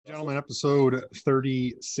Gentlemen, episode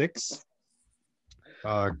 36.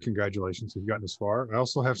 Congratulations, you've gotten this far. I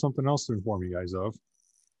also have something else to inform you guys of.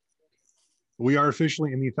 We are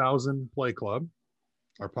officially in the 1,000 Play Club.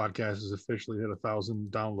 Our podcast has officially hit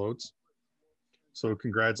 1,000 downloads. So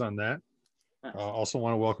congrats on that. Also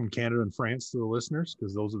want to welcome Canada and France to the listeners,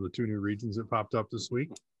 because those are the two new regions that popped up this week.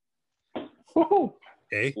 Woohoo!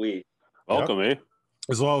 Hey, We Welcome, Yep.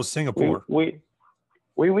 As well as Singapore. We.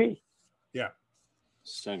 Yeah.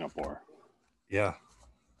 Singapore. Yeah.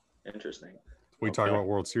 interesting. We talk Okay. about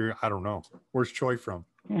World Series. I don't know. Where's Choi from?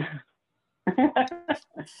 It's a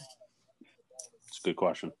good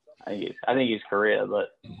question. I think he's Korea,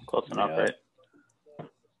 but close enough, Yeah. right?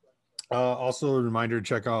 Also, a reminder to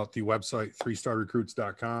check out the website,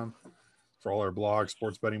 3starrecruits.com, for all our blogs,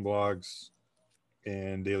 sports betting blogs,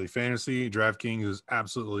 and daily fantasy. DraftKings is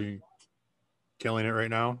absolutely killing it right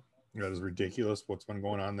now. That is ridiculous what's been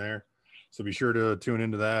going on there. So be sure to tune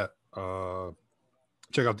into that.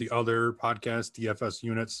 Check out the other podcast, DFS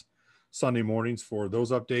Units, Sunday mornings for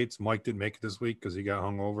those updates. Mike didn't make it this week because he got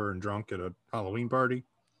hungover and drunk at a Halloween party.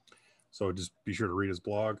 So just be sure to read his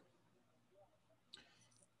blog.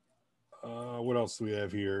 What else do we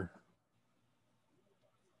have here?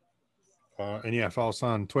 And yeah, follow us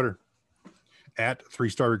on Twitter at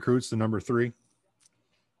 3-Star Recruits, the number 3.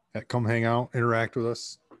 Come hang out, interact with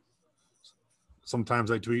us. Sometimes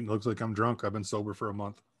I tweet and it looks like I'm drunk. I've been sober for a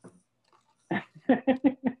month. Either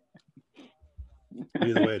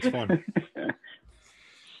way, it's fun.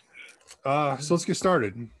 So let's get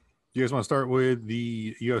started. Do you guys want to start with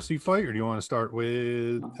the UFC fight, or do you want to start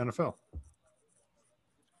with NFL?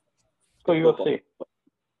 Let's go UFC.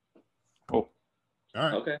 All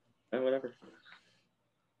right. Okay, whatever.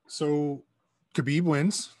 So Khabib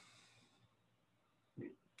wins.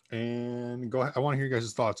 And go ahead. I want to hear you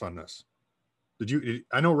guys' thoughts on this.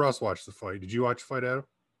 I know Russ watched the fight. Did you watch the fight, Adam?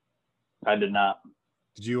 I did not.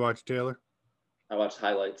 Did you watch Taylor? I watched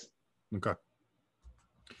highlights. Okay.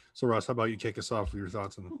 So Russ, how about you kick us off with your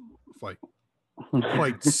thoughts on the fight?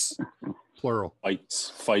 Fights, plural.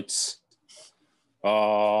 Fights.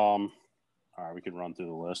 All right, we can run through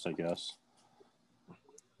the list, I guess.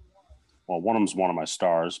 Well, one of them's one of my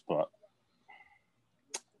stars, but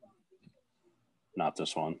not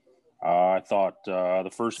this one. I thought the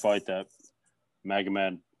first fight that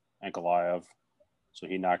Magomed Ankalaev, so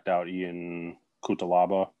he knocked out Ian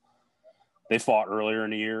Cutelaba. They fought earlier in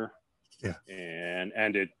the year, Yeah, and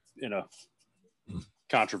ended in a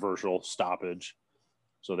controversial stoppage.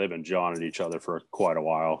 So they've been jawing at each other for quite a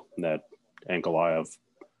while. And that Ankalaev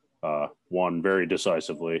won very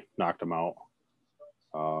decisively, knocked him out.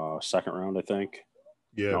 Second round, I think.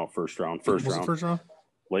 yeah. No, first round. Was it first round?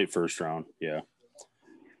 Late first round, yeah.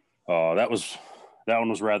 That one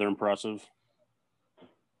was rather impressive.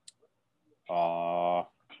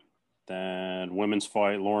 Then women's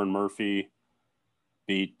fight, Lauren Murphy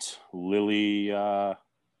beat Lily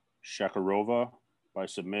Shakarova by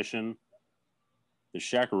submission. The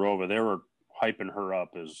Shakarova, they were hyping her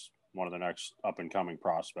up as one of the next up-and-coming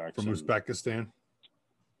prospects. From Uzbekistan.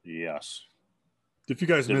 Yes. If you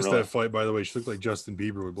guys Didn't missed really- that fight, by the way, she looked like Justin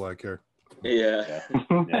Bieber with black hair. Yeah, Yeah, like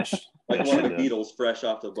yeah, one of she the Beatles fresh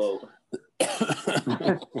off the boat.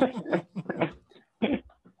 did.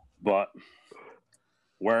 But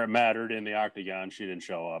where it mattered in the octagon, she didn't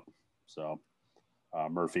show up. So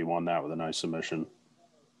Murphy won that with a nice submission.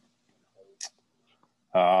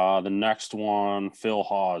 The next one, Phil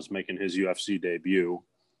Hawes making his UFC debut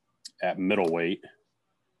at middleweight.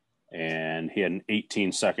 And he had an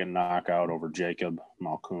 18-second knockout over Jacob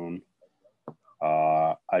Malkoun.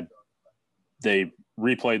 They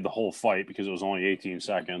replayed the whole fight because it was only 18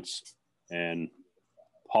 seconds. And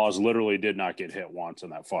Hawes literally did not get hit once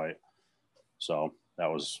in that fight. So that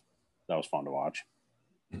was fun to watch.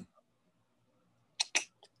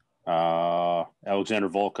 Alexander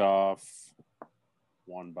Volkov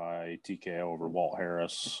won by TKO over Walt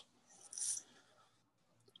Harris.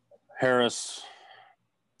 Harris,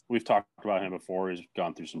 we've talked about him before. He's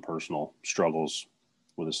gone through some personal struggles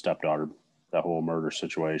with his stepdaughter, that whole murder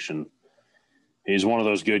situation. He's one of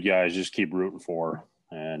those good guys just keep rooting for,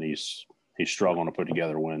 and he's struggling to put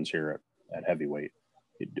together wins here at heavyweight.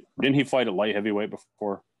 Didn't he fight at light heavyweight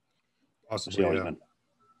before? Possibly, yeah.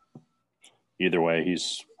 Either way, I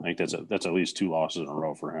think that's at least 2 losses in a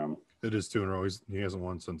row for him. It is 2 in a row. He hasn't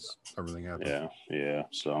won since everything happened. Yeah.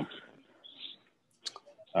 So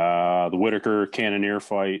the Whitaker Cannonier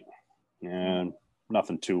fight, and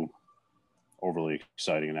nothing too overly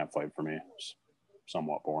exciting in that fight for me. It's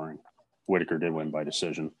somewhat boring. Whitaker did win by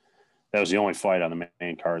decision. That was the only fight on the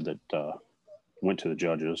main card that went to the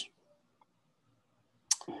judges.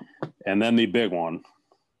 And then the big one,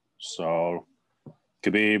 So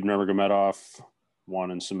Khabib Nurmagomedov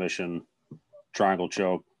won in submission, triangle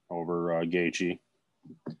choke over Gaethje.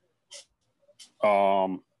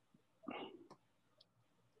 I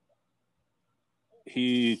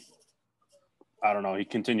don't know. He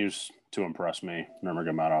continues to impress me.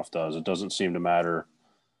 Nurmagomedov does. It doesn't seem to matter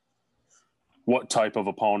what type of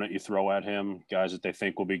opponent you throw at him. Guys that they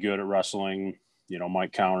think will be good at wrestling,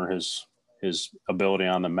 might counter his ability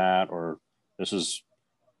on the mat. Or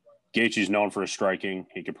Gaethje's known for his striking.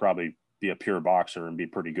 He could probably be a pure boxer and be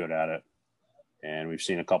pretty good at it. And we've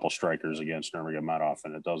seen a couple strikers against Nurmagomedov,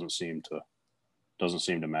 and it doesn't seem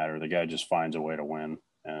to matter. The guy just finds a way to win.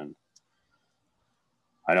 And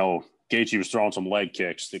I know Gaethje was throwing some leg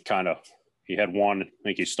kicks that he had one, I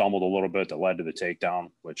think he stumbled a little bit that led to the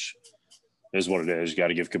takedown, which is what it is. You got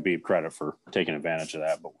to give Khabib credit for taking advantage of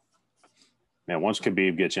that. But man, once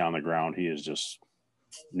Khabib gets you on the ground, he is just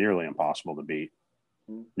nearly impossible to beat.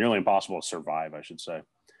 Nearly impossible to survive, I should say.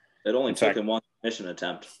 It only took him one submission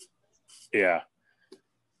attempt. Yeah.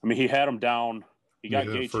 I mean, he had him down. He got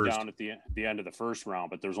Yeah, Gaethje down at the end of the first round,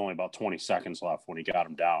 but there's only about 20 seconds left when he got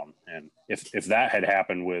him down. And if that had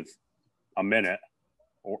happened with a minute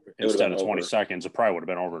or instead of 20 seconds, it probably would have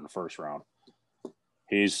been over in the first round.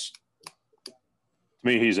 To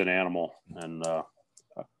me, he's an animal. And the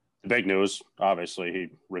big news, obviously, he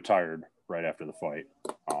retired right after the fight.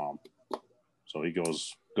 So he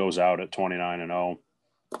goes out at 29-0.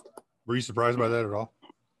 Were you surprised by that at all?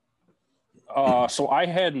 So I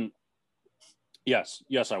hadn't. Yes,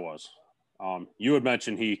 I was. You had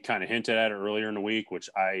mentioned he kind of hinted at it earlier in the week, which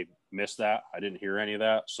I missed that. I didn't hear any of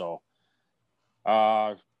that. So,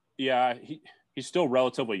 yeah, he's still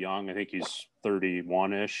relatively young. I think he's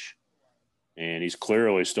 31-ish, and he's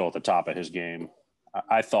clearly still at the top of his game.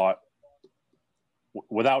 I thought,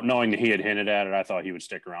 without knowing that he had hinted at it, I thought he would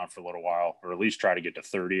stick around for a little while, or at least try to get to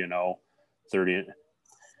 30-0. 30.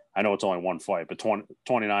 I know it's only one fight, but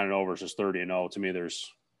 29-0 versus 30-0, to me,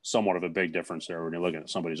 there's somewhat of a big difference there when you're looking at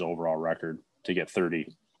somebody's overall record. To get 30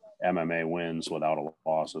 MMA wins without a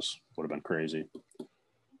loss would have been crazy.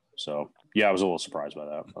 So, yeah, I was a little surprised by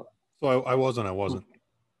that. But. So I wasn't.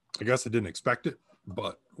 I guess I didn't expect it,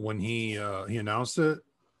 but when he announced it,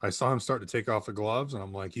 I saw him start to take off the gloves, and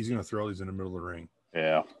I'm like, he's going to throw these in the middle of the ring.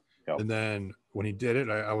 Yeah. Yep. And then when he did it,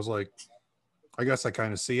 I was like, I guess I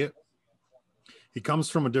kind of see it. He comes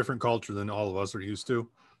from a different culture than all of us are used to.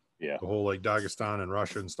 Yeah. The whole like Dagestan and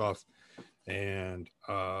Russia and stuff. And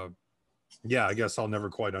yeah, I guess I'll never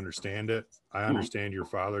quite understand it. I understand your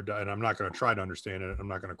father, and I'm not going to try to understand it. I'm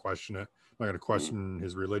not going to question it. I'm not going to question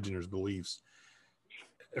his religion or his beliefs.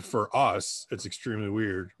 For us, it's extremely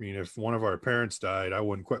weird. I mean, if one of our parents died, I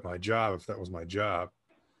wouldn't quit my job if that was my job.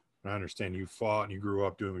 And I understand you fought and you grew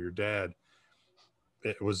up doing with your dad.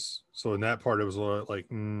 It was so in that part, it was a little like,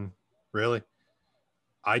 really?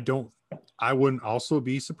 I wouldn't also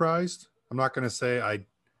be surprised. I'm not going to say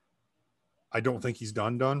I don't think he's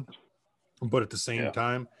done, but at the same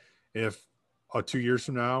time, if 2 years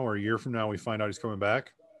from now or a year from now we find out he's coming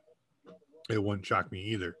back, it wouldn't shock me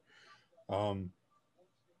either.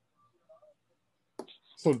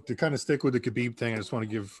 So to kind of stick with the Khabib thing, I just want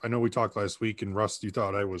to I know we talked last week, and Russ, you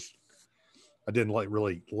thought I didn't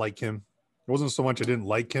really like him. It wasn't so much I didn't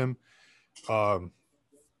like him. I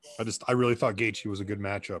really thought Gaethje was a good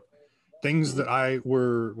matchup. Things that I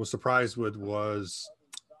was surprised with was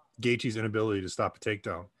Gaethje's inability to stop a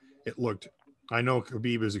takedown. I know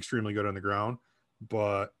Khabib is extremely good on the ground,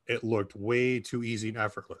 but it looked way too easy and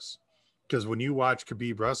effortless. Because when you watch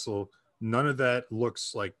Khabib wrestle, none of that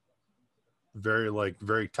looks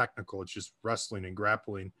very technical. It's just wrestling and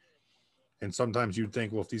grappling. And sometimes you'd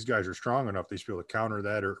think, well, if these guys are strong enough, they should be able to counter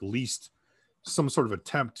that, or at least some sort of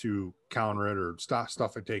attempt to counter it or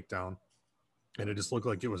stuff a takedown. And it just looked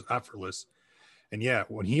like it was effortless. And yeah,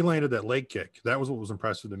 when he landed that leg kick, that was what was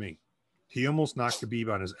impressive to me. He almost knocked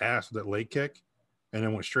Khabib on his ass with that leg kick and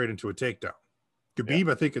then went straight into a takedown.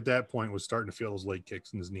 Khabib, I think at that point was starting to feel his leg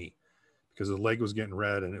kicks in his knee because the leg was getting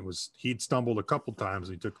red, and he'd stumbled a couple times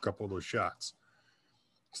and he took a couple of those shots.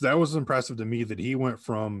 So that was impressive to me that he went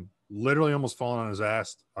from literally almost falling on his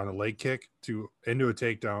ass on a leg kick to into a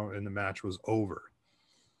takedown, and the match was over.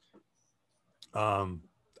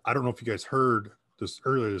 I don't know if you guys heard this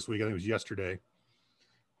earlier this week. I think it was yesterday.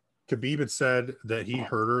 Khabib had said that he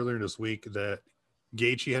heard earlier this week that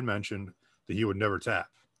Gaethje had mentioned that he would never tap.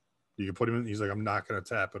 You could put him in. He's like, I'm not going to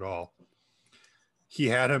tap at all. He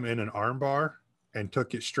had him in an armbar and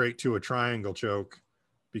took it straight to a triangle choke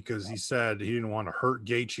because he said he didn't want to hurt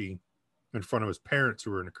Gaethje in front of his parents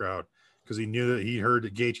who were in the crowd, because he knew that he heard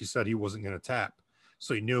that Gaethje said he wasn't going to tap.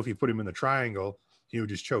 So he knew if he put him in the triangle, he would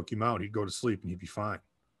just choke him out. He'd go to sleep and he'd be fine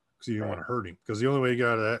because you don't want to hurt him. Because the only way you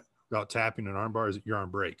got that without tapping an armbar is that your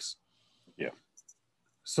arm breaks. Yeah.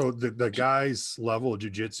 So the guy's level of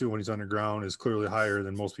jiu-jitsu when he's underground is clearly higher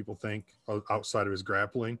than most people think outside of his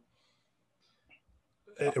grappling.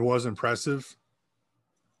 It was impressive.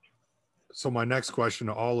 So my next question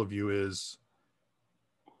to all of you is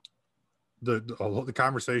the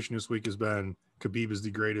conversation this week has been Khabib is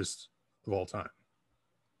the greatest of all time.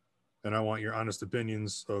 And I want your honest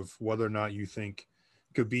opinions of whether or not you think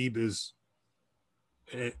Khabib is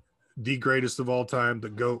the greatest of all time, the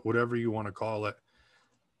GOAT, whatever you want to call it.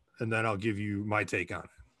 And then I'll give you my take on it.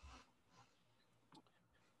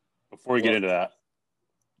 Before we get into that,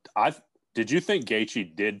 did you think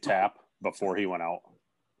Gaethje did tap before he went out?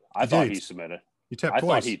 I thought he submitted. He tapped twice.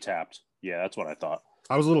 I thought he tapped. Yeah, that's what I thought.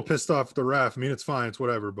 I was a little pissed off at the ref. I mean, it's fine. It's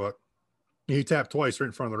whatever. But he tapped twice right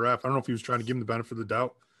in front of the ref. I don't know if he was trying to give him the benefit of the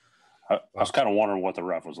doubt. I was kind of wondering what the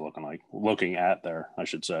ref was looking at there, I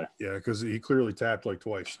should say. Yeah, because he clearly tapped like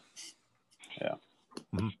twice. Yeah.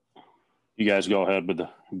 Mm-hmm. You guys go ahead with the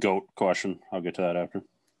GOAT question. I'll get to that after.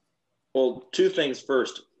 Well, two things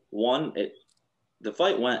first. One, the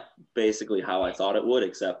fight went basically how I thought it would,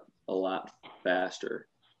 except a lot faster.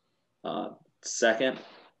 Second,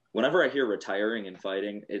 whenever I hear retiring and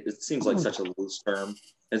fighting, it seems like such a loose term.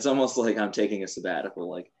 It's almost like I'm taking a sabbatical.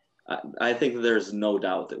 Like I think that there's no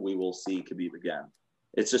doubt that we will see Khabib again.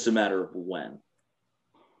 It's just a matter of when.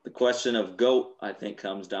 The question of GOAT, I think,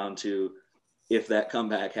 comes down to if that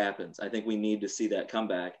comeback happens. I think we need to see that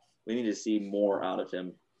comeback. We need to see more out of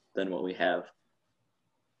him than what we have.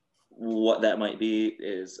 What that might be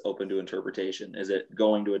is open to interpretation. Is it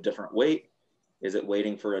going to a different weight? Is it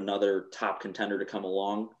waiting for another top contender to come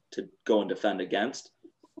along to go and defend against?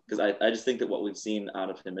 Because I just think that what we've seen out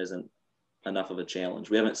of him isn't enough of a challenge.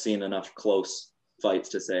 We haven't seen enough close fights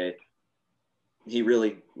to say he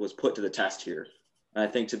really was put to the test here. And I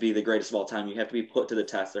think to be the greatest of all time, you have to be put to the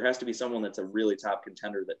test. There has to be someone that's a really top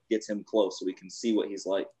contender that gets him close so we can see what he's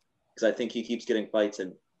like. Because I think he keeps getting fights,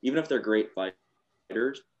 and even if they're great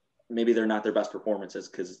fighters, maybe they're not their best performances,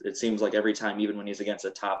 because it seems like every time, even when he's against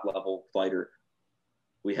a top level fighter,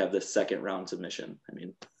 we have this second round submission. I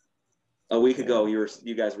mean, a week ago,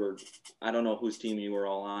 you guys were, I don't know whose team you were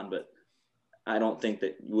all on, but I don't think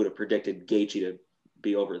that you would have predicted Gaethje to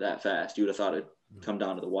be over that fast. You would have thought it'd come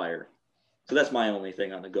down to the wire. So that's my only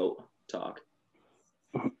thing on the GOAT talk.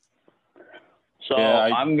 So yeah,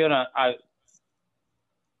 obviously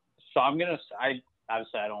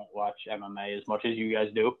I don't watch MMA as much as you guys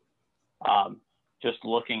do. Just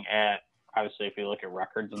looking at, obviously, if you look at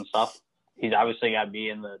records and stuff, he's obviously got to be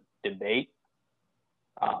in the debate.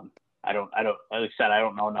 I don't, like I said, I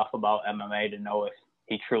don't know enough about MMA to know if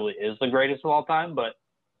he truly is the greatest of all time, but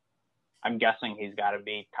I'm guessing he's got to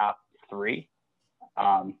be top 3.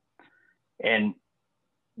 And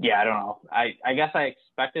yeah, I don't know. I guess I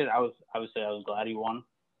expected, I was glad he won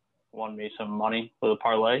me some money with a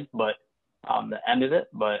parlay, but the end of it,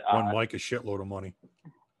 but won Mike a shitload of money.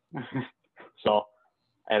 So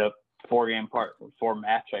I had a 4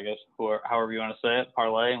 match, I guess, or however you want to say it,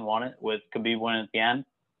 parlay, and won it with Khabib winning at the end.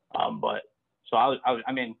 But so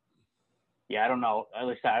I mean, yeah, I don't know. At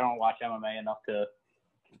least I don't watch MMA enough to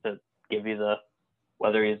give you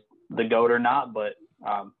whether he's the GOAT or not, but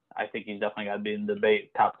I think he's definitely got to be in the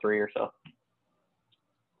debate, top 3 or so.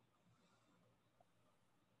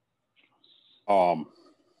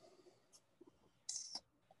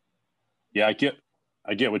 Yeah, I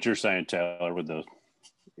get what you're saying, Taylor, with the,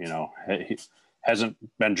 he hasn't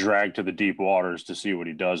been dragged to the deep waters to see what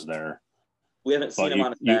he does there. We haven't seen him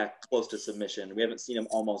on his back close to submission. We haven't seen him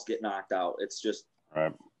almost get knocked out. It's just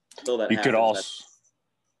right. Until that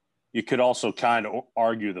you could also kind of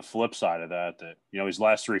argue the flip side of that his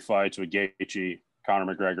last 3 fights with Gaethje,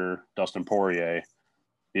 Conor McGregor, Dustin Poirier,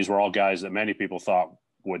 these were all guys that many people thought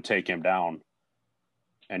would take him down.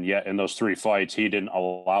 And yet in those 3 fights, he didn't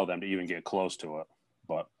allow them to even get close to it.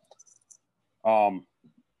 But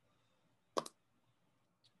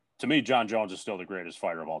to me, Jon Jones is still the greatest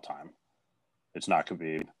fighter of all time. It's not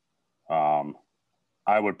Khabib.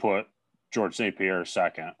 I would put George St. Pierre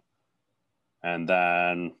second. And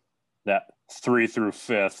then that 3 through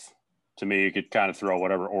 5th, to me, you could kind of throw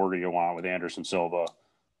whatever order you want with Anderson Silva,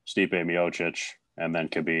 Stipe Miocic, and then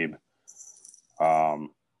Khabib.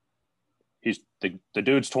 He's the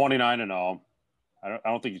dude's 29-0. I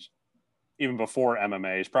don't think he's, even before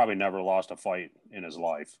MMA, he's probably never lost a fight in his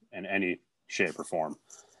life in any shape or form.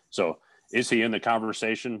 So is he in the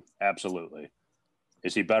conversation? Absolutely.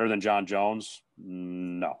 Is he better than Jon Jones?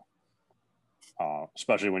 No.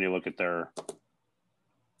 Especially when you look at their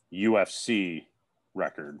UFC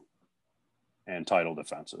record and title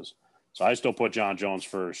defenses. So I still put John Jones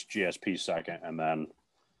first, GSP second, and then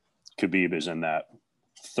Khabib is in that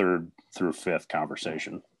third through fifth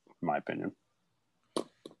conversation, in my opinion.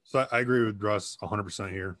 So I agree with Russ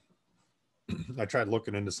 100% here. I tried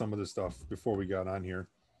looking into some of this stuff before we got on here.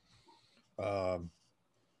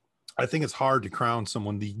 I think it's hard to crown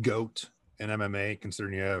someone the GOAT in MMA,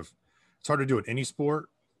 considering it's hard to do it in any sport,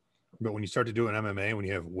 but when you start to do it in MMA, when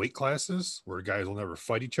you have weight classes where guys will never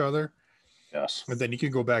fight each other, yes, and then you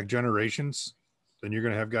can go back generations, then you're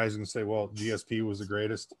going to have guys who can say, well, GSP was the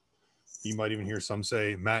greatest. You might even hear some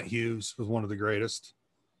say Matt Hughes was one of the greatest.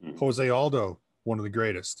 Mm-hmm. Jose Aldo, one of the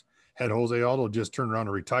greatest. Had Jose Aldo just turned around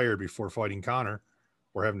and retired before fighting Conor,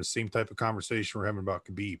 we're having the same type of conversation we're having about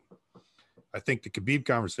Khabib. I think the Khabib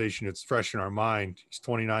conversation, it's fresh in our mind. He's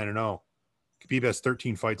 29-0. Khabib has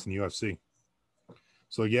 13 fights in the UFC.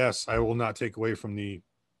 So, yes, I will not take away from the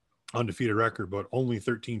undefeated record, but only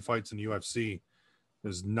 13 fights in the UFC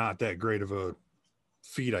is not that great of a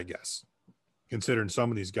feat, I guess, considering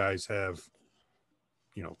some of these guys have,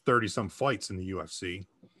 30-some fights in the UFC.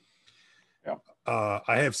 Yeah.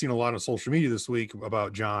 I have seen a lot of social media this week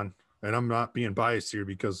about John, and I'm not being biased here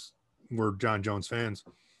because we're John Jones fans.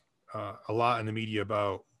 A lot in the media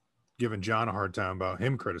about giving John a hard time about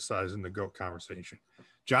him criticizing the GOAT conversation.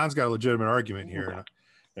 John's got a legitimate argument here,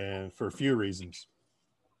 and for a few reasons.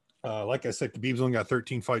 Like I said, Khabib's only got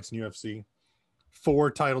 13 fights in UFC,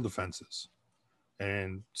 4 title defenses.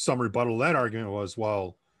 And some rebuttal to that argument was,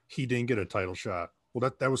 well, he didn't get a title shot. Well,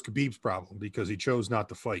 that was Khabib's problem because he chose not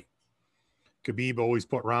to fight. Khabib always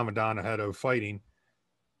put Ramadan ahead of fighting,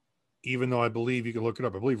 even though I believe you can look it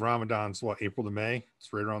up. I believe Ramadan's April to May.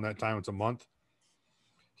 It's right around that time. It's a month.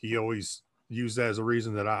 He always used that as a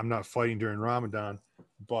reason that I'm not fighting during Ramadan,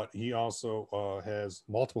 but he also has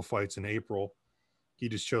multiple fights in April. He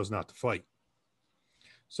just chose not to fight.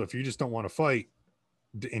 So if you just don't want to fight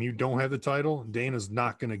and you don't have the title, Dana's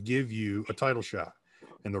not going to give you a title shot.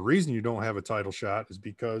 And the reason you don't have a title shot is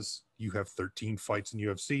because you have 13 fights in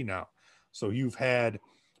UFC now. So you've had,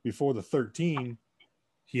 before the 13,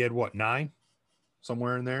 he had 9?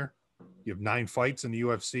 Somewhere in there. You have 9 fights in the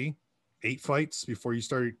UFC, 8 fights before you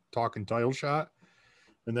started talking title shot.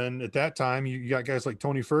 And then at that time, you got guys like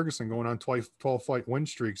Tony Ferguson going on 12-fight win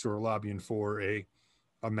streaks who are lobbying for a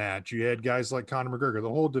match. You had guys like Conor McGregor. The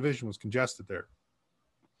whole division was congested there.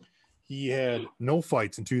 He had no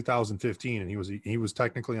fights in 2015, and he was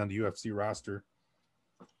technically on the UFC roster.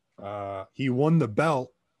 He won the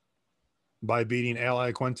belt by beating Al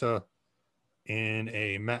Iaquinta in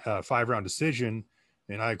a 5-round decision,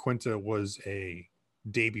 and Iaquinta was a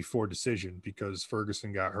day before decision because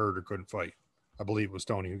Ferguson got hurt or couldn't fight. I believe it was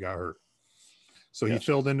Tony who got hurt. So He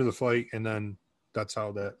filled into the fight, and then that's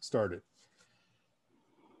how that started.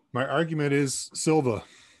 My argument is Silva.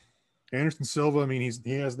 Anderson Silva, I mean,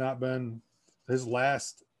 he has not been – his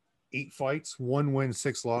last 8 fights, 1 win,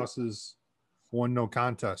 6 losses, 1 no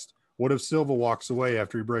contest. What if Silva walks away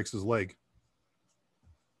after he breaks his leg?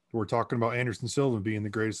 We're talking about Anderson Silva being the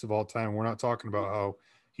greatest of all time. We're not talking about how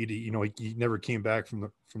he never came back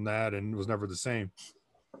from that and was never the same.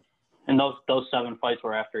 And those 7 fights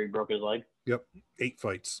were after he broke his leg? Yep, 8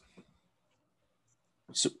 fights.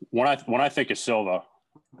 So when I think of Silva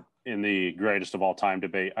in the greatest of all time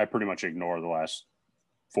debate, I pretty much ignore the last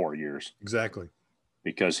 4 years. Exactly.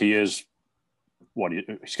 Because he is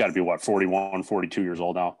he's got to be 41, 42 years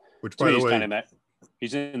old now. Which, by the way,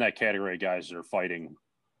 he's in that category of guys that are fighting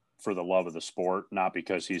for the love of the sport, not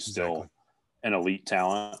because he's still an elite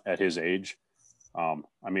talent at his age. I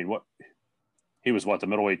mean, he was the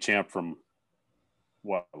middleweight champ from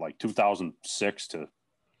 2006 to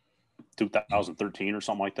 2013 or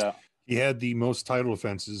something like that. He had the most title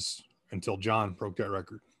defenses until John broke that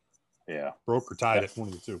record. Yeah. Broke or tied it, one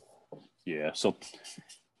of the two. Yeah. So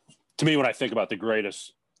to me, when I think about the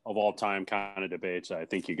greatest of all time kind of debates, I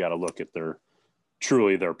think you got to look at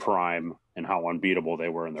truly their prime and how unbeatable they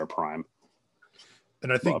were in their prime.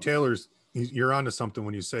 And I think you're onto something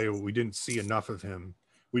when you say we didn't see enough of him.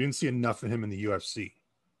 We didn't see enough of him in the UFC.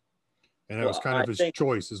 And that was kind of his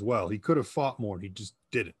choice as well. He could have fought more. He just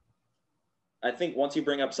didn't. I think once you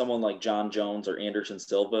bring up someone like John Jones or Anderson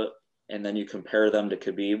Silva, and then you compare them to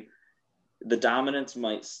Khabib, the dominance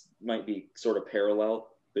might be sort of parallel.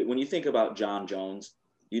 But when you think about John Jones,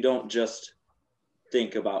 you don't just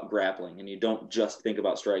think about grappling and you don't just think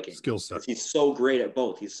about striking. Skill set. He's so great at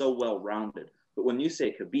both. He's so well-rounded. But when you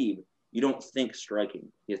say Khabib, you don't think striking.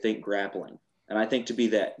 You think grappling. And I think to be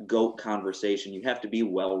that GOAT conversation, you have to be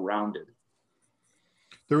well-rounded.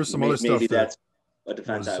 There was some other stuff. Maybe that's a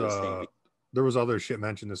defense I was thinking. There was other shit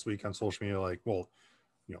mentioned this week on social media, like, well,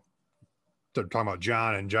 they're talking about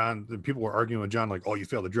John, and John, the people were arguing with John, like, oh, you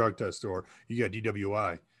failed the drug test or you got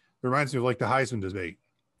DWI. It reminds me of like the Heisman debate.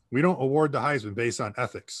 We don't award the Heisman based on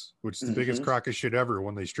ethics, which is the biggest crock of shit ever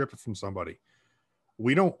when they strip it from somebody.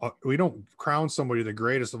 We don't crown somebody the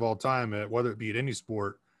greatest of all time at whether it be at any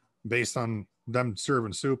sport based on them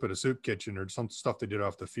serving soup at a soup kitchen or some stuff they did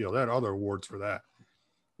off the field. They had other awards for that.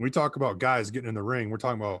 When we talk about guys getting in the ring, we're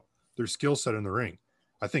talking about their skill set in the ring.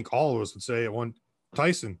 I think all of us would say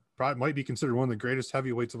Tyson probably might be considered one of the greatest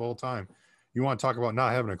heavyweights of all time. You want to talk about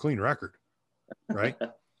not having a clean record, right?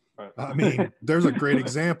 I mean, there's a great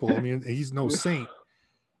example. I mean, he's no saint.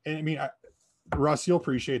 And I mean, Russ, you'll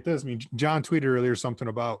appreciate this. I mean, John tweeted earlier something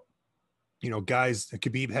about, guys that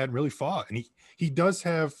Khabib hadn't really fought. And he does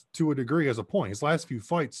have, to a degree, as a point. His last few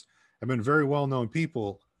fights have been very well-known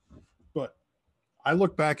people. But I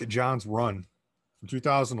look back at John's run from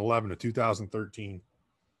 2011 to 2013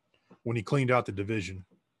 when he cleaned out the division.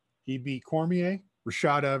 He beat Cormier,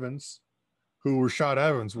 Rashad Evans, who Rashad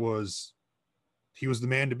Evans was the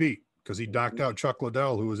man to beat because he knocked out Chuck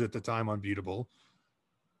Liddell, who was at the time unbeatable.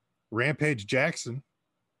 Rampage Jackson,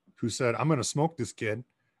 who said, I'm going to smoke this kid.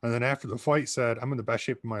 And then after the fight said, I'm in the best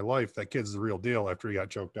shape of my life. That kid's the real deal after he got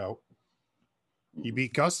choked out. He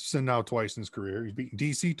beat Gustafson now twice in his career. He's beaten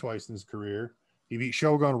DC twice in his career. He beat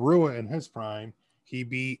Shogun Rua in his prime. He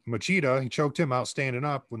beat Machida. He choked him out standing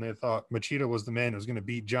up when they thought Machida was the man who was going to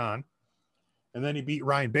beat John. And then he beat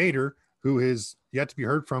Ryan Bader, who is yet to be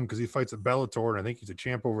heard from because he fights at Bellator, and I think he's a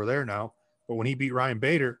champ over there now. But when he beat Ryan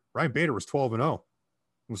Bader was 12-0 and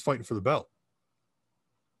was fighting for the belt.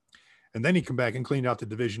 And then he come back and cleaned out the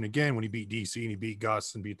division again when he beat DC and he beat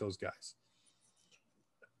Gus and beat those guys.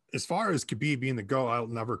 As far as Khabib being the GOAT, I'll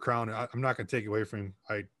never crown it. I'm not going to take it away from him.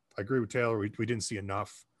 I agree with Taylor. We didn't see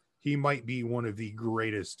enough. He might be one of the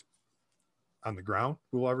greatest on the ground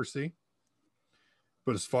we'll ever see.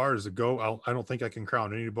 But as far as the GOAT, I don't think I can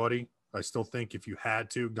crown anybody. I still think if you had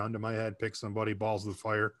to, gun to my head, pick somebody, balls to the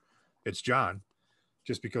fire, it's John,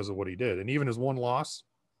 just because of what he did. And even his one loss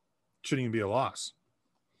shouldn't even be a loss.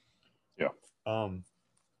 Yeah.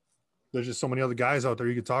 There's just so many other guys out there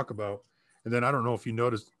you could talk about. And then I don't know if you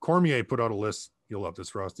noticed, Cormier put out a list. You'll love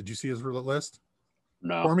this, Ross. Did you see his list?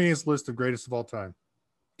 No. Cormier's list of greatest of all time.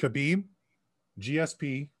 Khabib,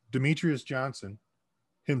 GSP, Demetrius Johnson,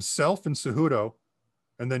 himself and Cejudo,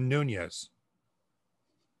 and then Nunez.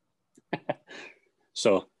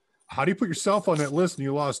 So how do you put yourself on that list and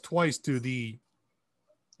you lost twice to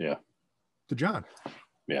John?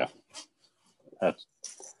 Yeah.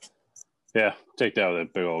 Take that with a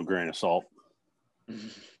big old grain of salt.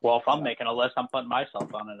 Well, if I'm making a list, I'm putting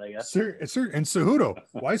myself on it, I guess. Sir, and Cejudo.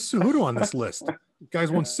 Why is Cejudo on this list? The guy's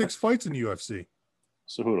won 6 fights in the UFC.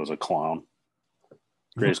 Cejudo's a clown.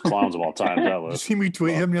 Greatest clowns of all time. That Did you list. see me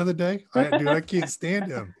tweet him the other day? I can't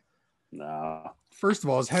stand him. Nah. First of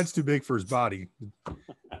all, his head's too big for his body.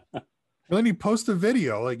 And then he posts a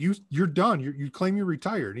video like you're done. You claim you're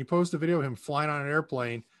retired. And he posts a video of him flying on an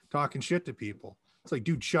airplane talking shit to people. It's like,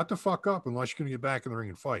 dude, shut the fuck up unless you're gonna get back in the ring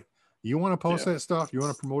and fight. You want to post that stuff? You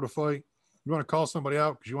want to promote a fight? You want to call somebody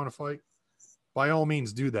out because you want to fight? By all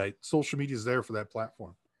means, do that. Social media is there for that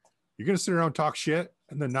platform. You're gonna sit around and talk shit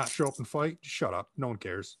and then not show up and fight? Just shut up. No one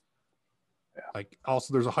cares. Yeah. Like,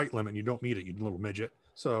 also, there's a height limit. And you don't meet it, you little midget.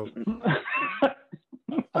 So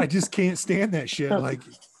I just can't stand that shit. Like,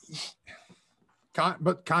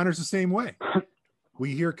 but Connor's the same way.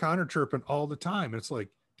 We hear Connor chirping all the time. It's like,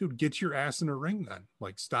 dude, get your ass in the ring then.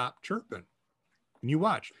 Like, stop chirping. And you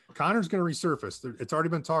watch. Connor's going to resurface. It's already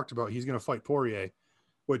been talked about. He's going to fight Poirier,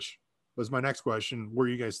 which was my next question. Where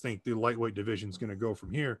you guys think the lightweight division is going to go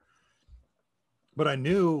from here? But I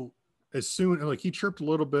knew as soon, like, he chirped a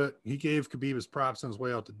little bit. He gave Khabib his props on his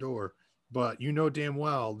way out the door. But you know damn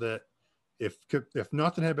well that if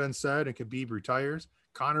nothing had been said and Khabib retires,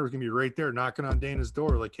 Connor was going to be right there knocking on Dana's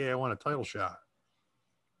door like, hey, I want a title shot.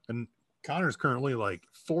 And Connor's currently like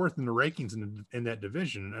 4th in the rankings in that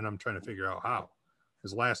division, and I'm trying to figure out how.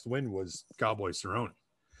 His last win was Cowboy Cerrone.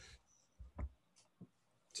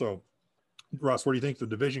 So, Ross, where do you think the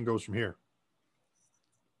division goes from here?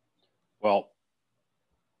 Well,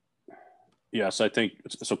 yes, I think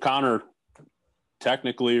so. Connor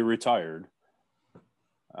technically retired.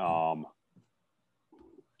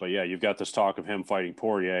 But yeah, you've got this talk of him fighting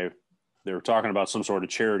Poirier. They were talking about some sort of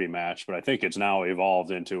charity match, but I think it's now evolved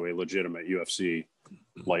into a legitimate UFC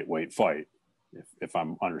lightweight fight, if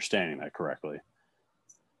I'm understanding that correctly.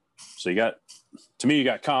 So you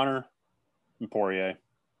got Connor and Poirier.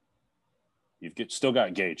 You've still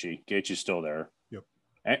got Gaethje. Gaethje's still there. Yep.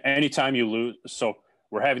 Anytime you lose, so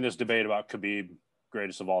we're having this debate about Khabib,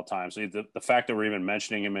 greatest of all time. So the fact that we're even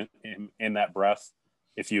mentioning him in that breath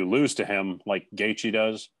if you lose to him like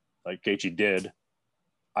Gaethje did,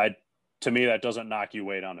 to me that doesn't knock you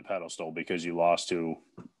way down the pedestal because you lost to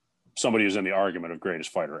somebody who's in the argument of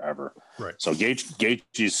greatest fighter ever. Right. So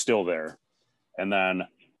Gaethje's still there. And then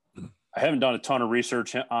I haven't done a ton of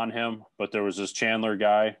research on him, but there was this Chandler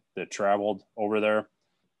guy that traveled over there.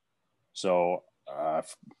 So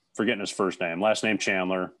forgetting his first name, last name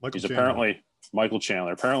Chandler. He's apparently Michael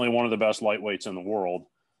Chandler, apparently one of the best lightweights in the world,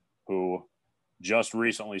 who just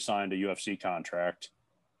recently signed a UFC contract.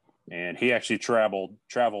 And he actually traveled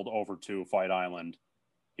over to Fight Island.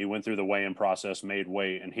 He went through the weigh-in process, made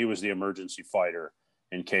weight, and he was the emergency fighter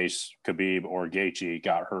in case Khabib or Gaethje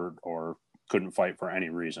got hurt or couldn't fight for any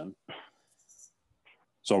reason.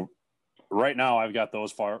 So right now I've got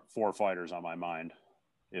those four fighters on my mind.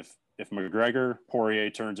 If McGregor Poirier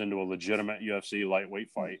turns into a legitimate UFC lightweight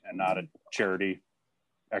fight and not a charity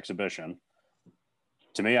exhibition,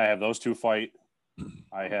 to me I have those two fight.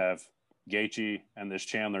 I have Gaethje and this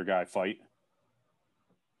Chandler guy fight.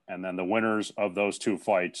 And then the winners of those two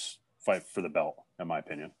fights fight for the belt, in my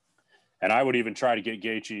opinion. And I would even try to get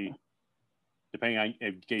Gaethje, depending on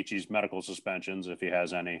Gaethje's medical suspensions, if he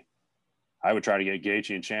has any, I would try to get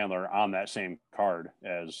Gaethje and Chandler on that same card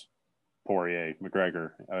as Poirier,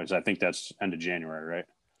 McGregor. I think that's end of January, right?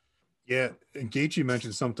 Yeah, and Gaethje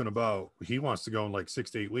mentioned something about he wants to go in like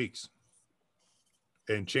 6 to 8 weeks.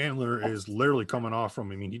 And Chandler is literally coming off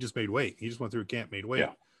from, I mean, he just made weight. He just went through a camp, made weight. Yeah.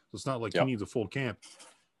 So it's not like he needs a full camp.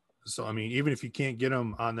 So, I mean, even if you can't get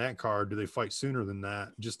him on that card, do they fight sooner than that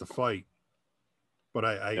just to fight? But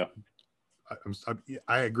I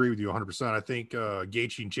agree with you 100%. I think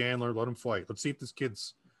Gaethje and Chandler, let them fight. Let's see if this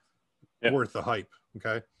kid's worth the hype.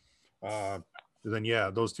 Okay. Then,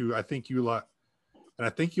 those two, I think you let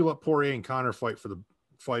Poirier and Conor fight for the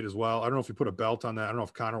fight as well. I don't know if you put a belt on that. I don't know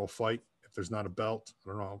if Conor will fight if there's not a belt.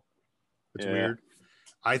 I don't know. It's weird.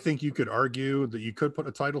 I think you could argue that you could put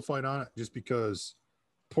a title fight on it just because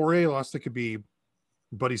Poirier lost to Khabib,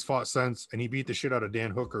 but he's fought since, and he beat the shit out of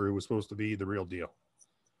Dan Hooker, who was supposed to be the real deal.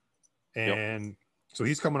 And so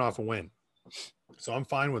he's coming off a win. So I'm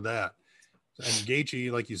fine with that. And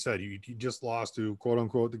Gaethje, like you said, you just lost to quote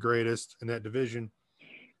unquote the greatest in that division.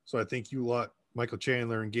 So I think you let Michael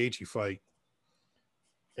Chandler and Gaethje fight.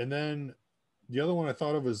 And then the other one I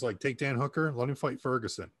thought of is like take Dan Hooker, let him fight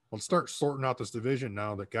Ferguson. Let's start sorting out this division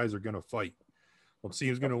now that guys are going to fight. Let's see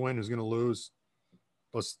who's going to win, who's going to lose.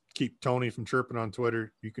 Let's keep Tony from chirping on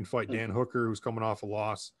Twitter. You can fight Dan Hooker, who's coming off a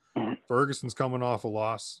loss. Ferguson's coming off a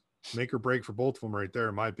loss. Make or break for both of them right there,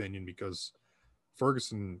 in my opinion, because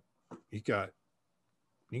Ferguson, he got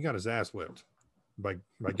his ass whipped by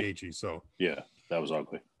Gaethje. So yeah, that was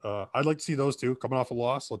ugly. I'd like to see those two coming off a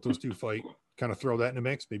loss. Let those two fight. Kind of throw that in the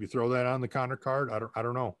mix. Maybe throw that on the Conor card. I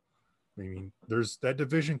don't know. I mean, there's that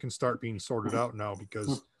division can start being sorted out now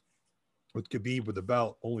because with Khabib with the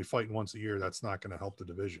belt only fighting once a year, that's not going to help the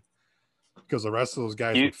division because the rest of those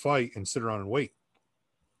guys would fight and sit around and wait.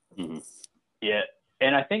 Mm-hmm. Yeah,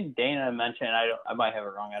 and I think Dana mentioned I might have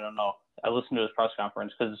it wrong. I don't know. I listened to his press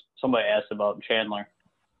conference because somebody asked about Chandler,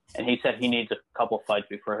 and he said he needs a couple fights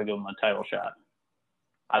before he'll give him a title shot.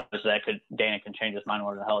 Obviously, Dana can change his mind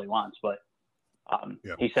whatever the hell he wants, but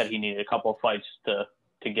he said he needed a couple fights to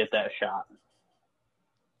get that shot.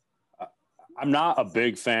 I'm not a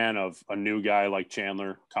big fan of a new guy like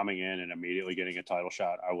Chandler coming in and immediately getting a title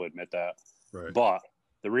shot. I will admit that. Right. But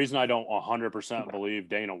the reason I don't 100% believe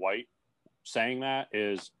Dana White saying that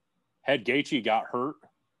is had Gaethje got hurt,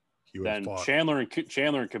 then Chandler and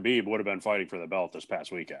Khabib would have been fighting for the belt this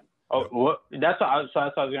past weekend. Oh, that's what I was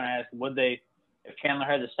going to ask. Would they, if Chandler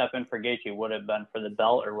had to step in for Gaethje, would it have been for the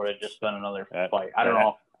belt or would it just been another fight? I don't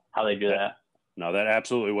know how they do that. No, that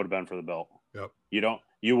absolutely would have been for the belt. Yep.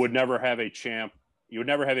 You would never have a champ. You would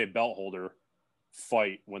never have a belt holder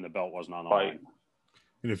fight when the belt wasn't on the line.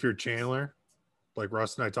 And if you're Chandler, like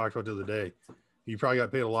Russ and I talked about the other day, you probably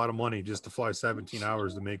got paid a lot of money just to fly 17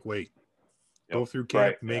 hours to make weight. Go through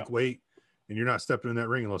camp, make weight, and you're not stepping in that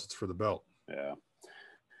ring unless it's for the belt. Yeah.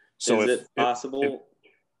 So is it possible?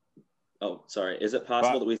 Is it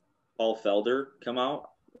possible that we see Paul Felder come out?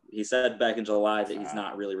 He said back in July that he's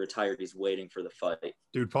not really retired. He's waiting for the fight.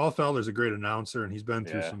 Dude, Paul Felder's a great announcer, and he's been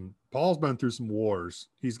through Paul's been through some wars.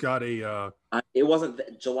 He's got a. It wasn't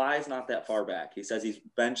July's not that far back. He says he's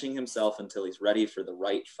benching himself until he's ready for the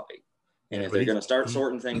right fight. And if they're going to start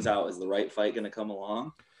sorting things out, is the right fight going to come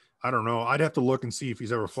along? I don't know. I'd have to look and see if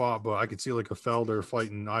he's ever fought, but I could see like a Felder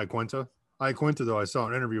fighting Iaquinta. Iaquinta, though, I saw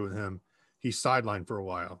an interview with him. He's sidelined for a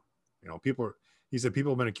while. You know, he said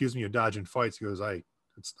people have been accusing me of dodging fights. He goes, I'm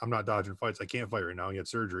not dodging fights. I can't fight right now. He had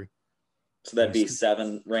surgery. So that'd be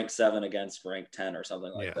rank 7 against rank 10 or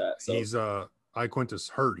something like that. So Quintus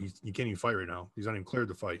hurt. He can't even fight right now. He's not even cleared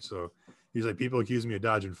to fight. So he's like, people accuse me of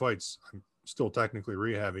dodging fights. I'm still technically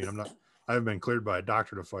rehabbing. I haven't been cleared by a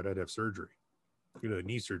doctor to fight. I'd have surgery,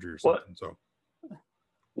 knee surgery or something. So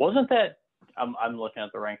wasn't that? I'm looking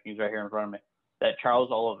at the rankings right here in front of me. That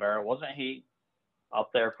Charles Oliveira, wasn't he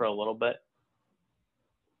up there for a little bit?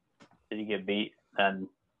 Did he get beat?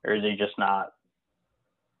 Or is he just not?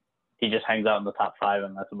 He just hangs out in the top 5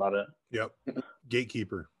 and that's about it. Yep,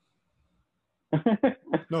 gatekeeper.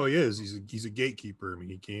 No, he is. He's a gatekeeper. I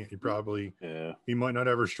mean, he might not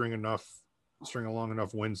ever string along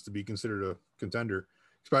enough wins to be considered a contender,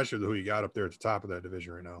 especially who you got up there at the top of that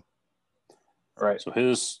division right now. Right. So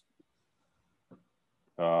his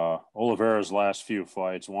Oliveira's last few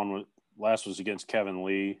fights, last was against Kevin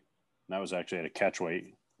Lee, and that was actually at a catch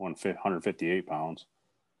weight, 158 pounds.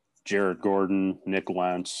 Jared Gordon, Nick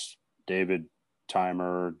Lentz, David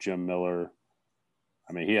Timer, Jim Miller.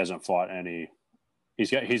 I mean, he hasn't fought any.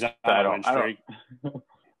 He's on a win streak.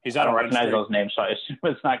 I don't recognize those names, so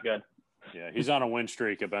it's not good. Yeah, he's on a win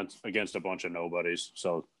streak against a bunch of nobodies.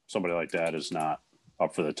 So somebody like that is not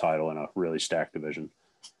up for the title in a really stacked division.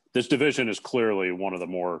 This division is clearly one of the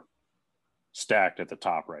more stacked at the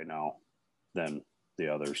top right now than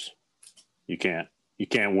the others. You can't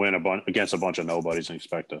win against a bunch of nobodies and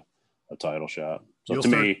expect a title shot. So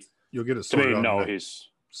you'll get it sorted out. No, he's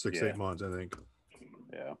 6-8 months, I think.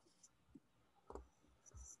 Yeah.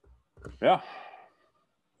 Yeah.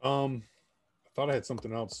 I thought I had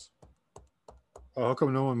something else. Oh, how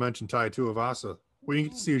come no one mentioned Tai Tuivasa? We didn't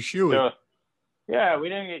get to see his shoe. Yeah, we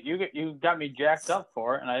didn't get you got me jacked up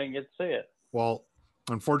for it, and I didn't get to see it. Well,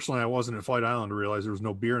 unfortunately, I wasn't at Fight Island to realize there was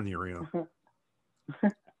no beer in the arena.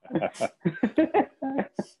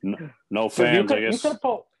 No fans, I guess.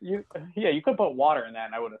 You could put water in that,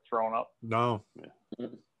 and I would have thrown up. No,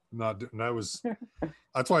 not. And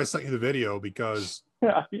that's why I sent you the video because.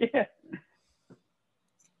 Yeah.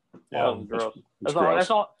 That was gross.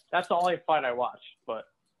 That's the only fight I watched. But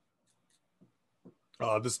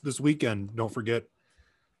this weekend, don't forget,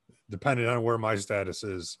 depending on where my status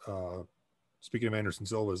is. Speaking of Anderson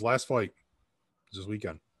Silva's last fight is this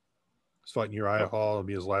weekend. He's fighting Uriah Hall. It'll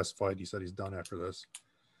be his last fight. He said he's done after this.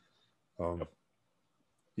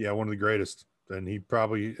 Yeah, one of the greatest. And he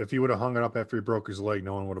probably, if he would have hung it up after he broke his leg,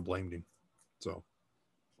 no one would have blamed him. So.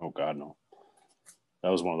 Oh God, no. That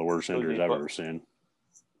was one of the worst injuries I've ever seen.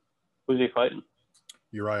 Who's he fighting?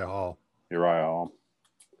 Uriah Hall.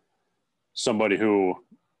 Somebody who,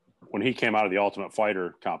 when he came out of the Ultimate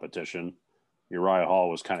Fighter competition, Uriah Hall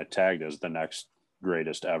was kind of tagged as the next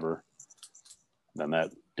greatest ever. Then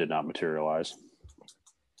that did not materialize.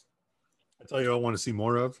 I tell you, I want to see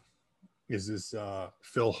more of is this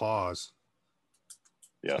Phil Hawes.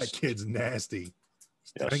 Yes, that kid's nasty.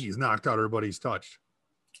 Yes. I think he's knocked out everybody he's touched.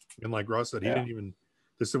 And like Russ said, he didn't even.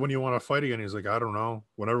 They said, when you want to fight again? He's like, I don't know.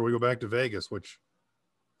 Whenever we go back to Vegas, which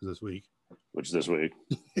is this week.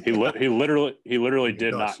 He literally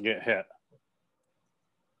did not get hit.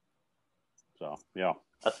 So yeah,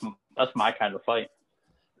 that's my kind of fight.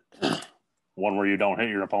 One where you don't hit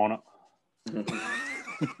your opponent.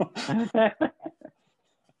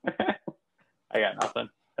 I got nothing.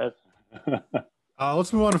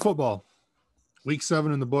 Let's move on to football. Week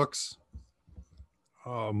 7 in the books.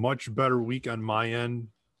 Much better week on my end,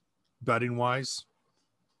 betting wise.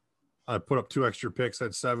 I put up 2 extra picks,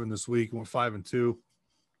 had 7 this week, went 5-2.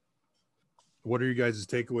 What are you guys'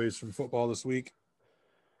 takeaways from football this week?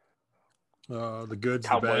 The goods,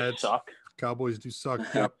 Cowboys the bads. Suck. Cowboys do suck.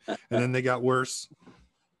 Yep. And then they got worse.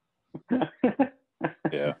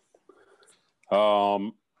 Yeah.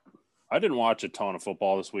 I didn't watch a ton of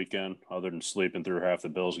football this weekend other than sleeping through half the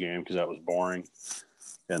Bills game because that was boring.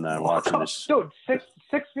 And then watching this. Dude, six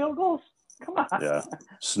field goals? Come on. Yeah.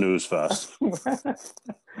 Snooze fest.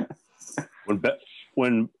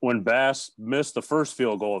 When Bass missed the first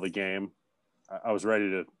field goal of the game, I was ready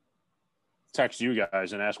to text you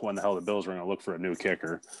guys and ask when the hell the Bills were going to look for a new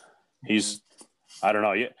kicker. I don't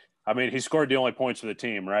know. I mean, he scored the only points for the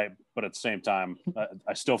team, right? But at the same time,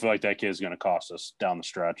 I still feel like that kid's going to cost us down the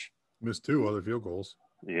stretch. Missed 2 other field goals.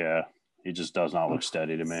 Yeah. He just does not look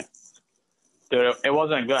steady to me. Dude, it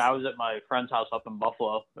wasn't good. I was at my friend's house up in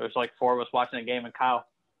Buffalo. There's like 4 of us watching the game, and Kyle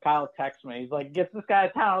texts me. He's like, "Get this guy out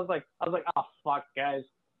of town." I was like, "Oh fuck, guys,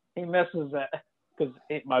 he misses it." Because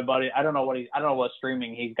my buddy, I don't know what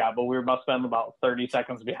streaming he's got, but we must have been about 30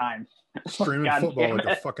 seconds behind. Streaming football like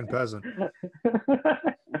a fucking peasant.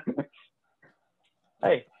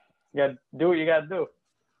 Hey, you gotta do what you gotta do.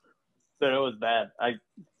 But it was bad.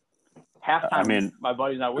 Halftime, my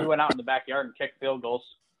buddies and I, we went out in the backyard and kicked field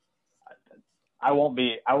goals. They won't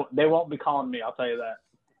be calling me, I'll tell you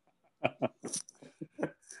that. I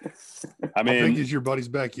How big mean, is your buddy's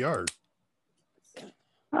backyard?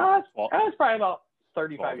 Well, Well- it's probably about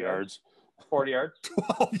 35 12 yards, yards. 40 yards.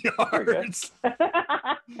 12 yards.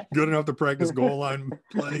 Good enough to practice goal line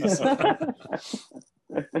plays.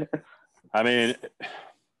 I mean,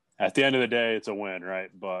 at the end of the day, it's a win, right?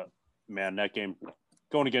 But man, that game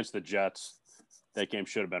going against the Jets, that game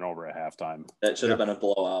should have been over at halftime. That should have been a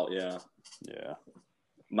blowout. Yeah. Yeah.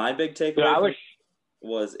 My big Dude, takeaway I wish.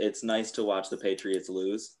 was it's nice to watch the Patriots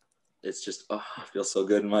lose. It's just, I feel so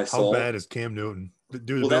good in my How soul. bad is Cam Newton?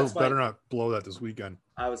 Dude, Well, the that's Bills better not blow that this weekend.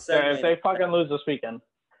 I was If saying, they fucking lose this weekend,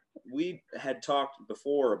 we had talked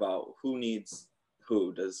before about who needs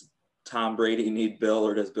who. Does Tom Brady need Bill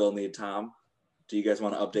or does Bill need Tom? Do you guys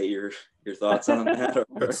want to update your thoughts on that? Or?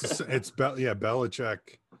 Belichick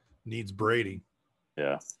needs Brady,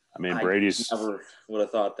 Yeah. I mean, I Brady's never would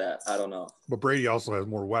have thought that. I don't know. but Brady also has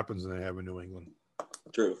more weapons than they have in New England,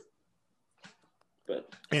 True.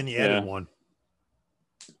 But and he added Yeah. one.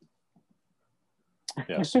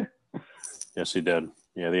 yes. Yes, he did.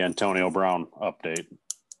 Yeah, the Antonio Brown update.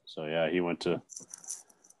 So yeah, he went to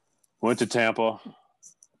Tampa.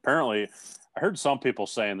 Apparently, I heard some people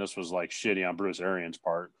saying this was like shitty on Bruce Arians'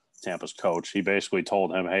 part, Tampa's coach. He basically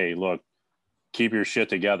told him, "Hey, look, keep your shit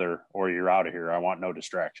together or you're out of here. I want no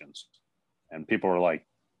distractions." And people were like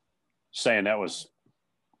saying that was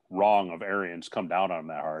wrong of Arians come down on him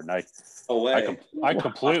that hard. And I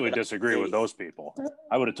completely disagree with those people.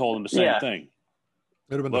 I would have told him the same Yeah. thing.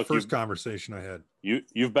 It would have been Look, the first conversation I had.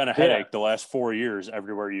 You've been a headache the last 4 years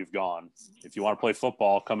everywhere you've gone. If you want to play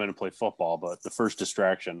football, come in and play football. But the first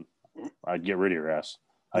distraction, I'd get rid of your ass.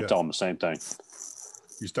 I'd Yeah. tell them the same thing.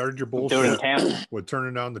 You started your do it in bullshit Tampa. with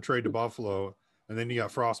turning down the trade to Buffalo, and then you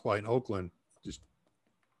got frostbite in Oakland. Just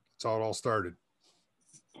that's how it all started.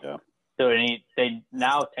 Dude,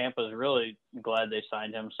 now Tampa's really glad they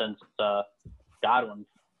signed him since Godwin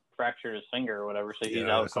fractured his finger or whatever, so he's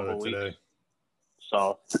Yeah, out I a saw couple that weeks. today.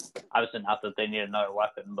 So obviously not that they need another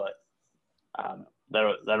weapon, but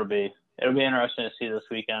it'll be interesting to see this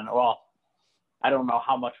weekend. Well, I don't know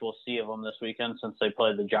how much we'll see of them this weekend since they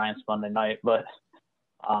played the Giants Monday night, but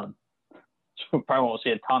so we probably won't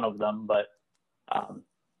see a ton of them. But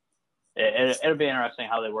it'll be interesting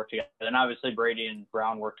how they work together. And obviously Brady and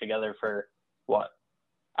Brown worked together for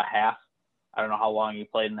a half. I don't know how long he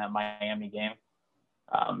played in that Miami game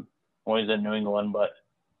when he was in New England, but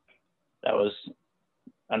that was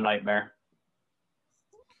a nightmare.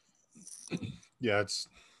 Yeah, I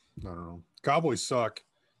don't know. Cowboys suck.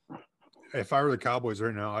 If I were the Cowboys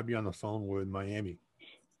right now, I'd be on the phone with Miami.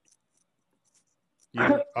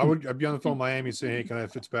 Yeah, I'd be on the phone with Miami saying, "Hey, can I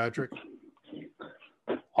have Fitzpatrick?"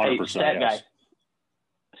 100%. Hey, Yes.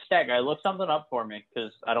 Stat guy, look something up for me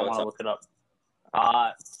because I don't What's want to look it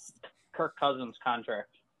up. Kirk Cousins'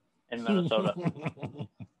 contract in Minnesota.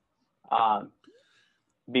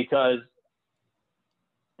 Because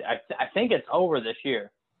I think it's over this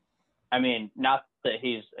year. I mean, not that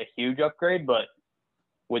he's a huge upgrade, but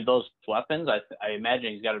with those weapons, I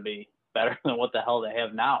imagine he's got to be better than what the hell they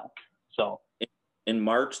have now. So in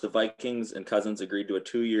March, the Vikings and Cousins agreed to a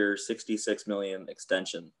 2-year, $66 million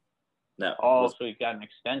extension. That was so he's got an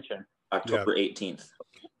extension. October 18th.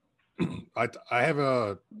 I have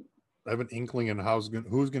an inkling in who's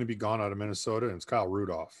going to be gone out of Minnesota, and it's Kyle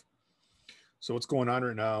Rudolph. So what's going on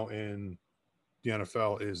right now in the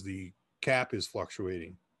NFL is the cap is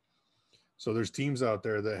fluctuating. So there's teams out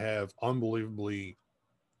there that have unbelievably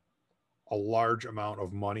a large amount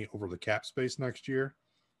of money over the cap space next year,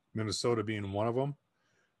 Minnesota being one of them.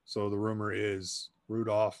 So the rumor is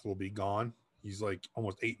Rudolph will be gone. He's like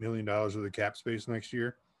almost $8 million of the cap space next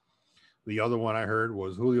year. The other one I heard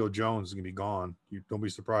was Julio Jones is going to be gone. You don't be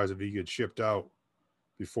surprised if he gets shipped out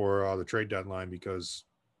before the trade deadline because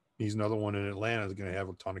he's another one in Atlanta that's going to have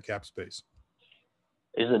a ton of cap space.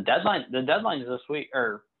 Is the deadline? The deadline is this week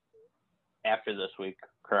or after this week,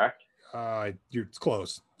 correct? It's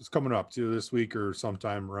close. It's coming up to this week or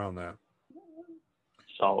sometime around that.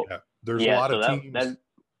 So yeah, there's a lot of teams.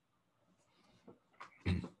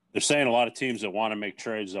 They're saying a lot of teams that want to make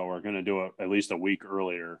trades, though, are going to do it at least a week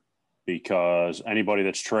earlier because anybody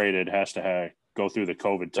that's traded has to go through the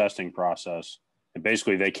COVID testing process. And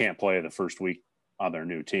basically, they can't play the first week on their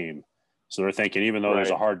new team. So they're thinking, even though there's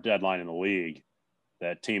a hard deadline in the league,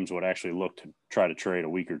 that teams would actually look to try to trade a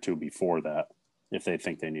week or two before that if they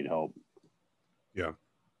think they need help. Yeah.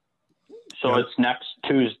 So it's next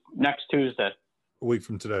Tuesday. A week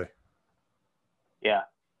from today. Yeah.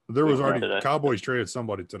 There was already Cowboys traded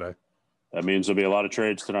somebody today. That means there'll be a lot of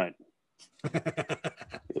trades tonight.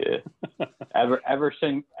 Yeah.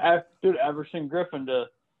 Everson Griffin to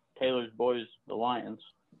Taylor's boys, the Lions.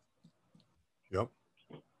 Yep.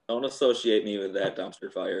 Don't associate me with that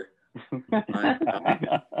dumpster fire. And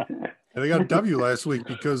they got a W last week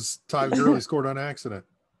because Todd Gurley scored on accident.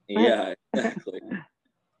 Yeah, exactly.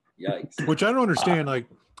 Yikes. Which I don't understand. Like,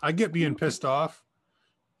 I get being pissed off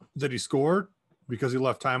that he scored because he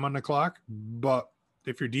left time on the clock. But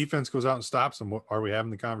if your defense goes out and stops him, are we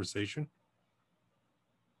having the conversation?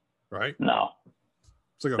 Right? No.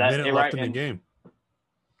 It's like a minute left in the game.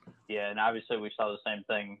 Yeah, and obviously we saw the same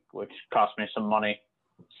thing, which cost me some money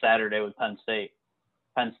Saturday with Penn State.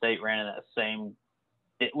 Penn State ran in that same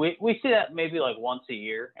 – we see that maybe like once a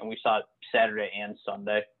year, and we saw it Saturday and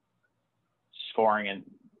Sunday, scoring and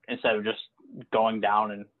instead of just going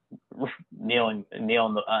down and kneeling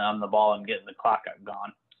on the ball and getting the clock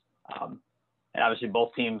gone. And obviously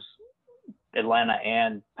both teams, Atlanta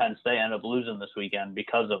and Penn State, ended up losing this weekend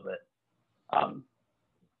because of it.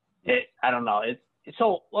 I don't know.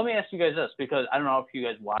 So let me ask you guys this, because I don't know if you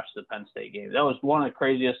guys watched the Penn State game. That was one of the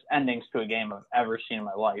craziest endings to a game I've ever seen in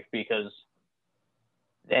my life, because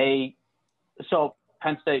Penn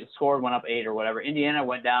State scored, went up 8 or whatever. Indiana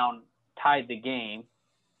went down, tied the game,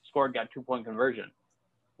 scored, got 2-point conversion.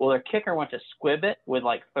 Well, their kicker went to squib it with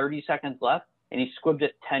like 30 seconds left, and he squibbed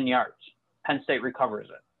it 10 yards. Penn State recovers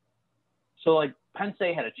it. So, like, Penn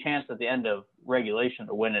State had a chance at the end of regulation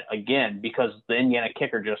to win it again because the Indiana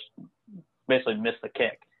kicker just basically missed the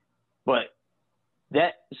kick.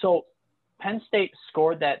 So Penn State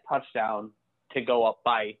scored that touchdown to go up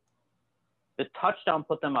by – the touchdown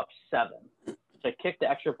put them up 7. They kicked the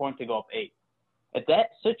extra point to go up 8. At that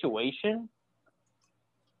situation,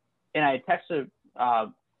 and I texted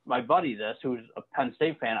my buddy this, who's a Penn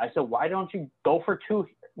State fan. I said, why don't you go for 2?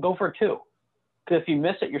 Go for 2. Because if you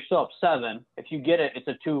miss it, you're still up 7. If you get it, it's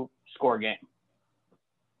a 2-score game.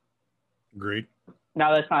 Agreed.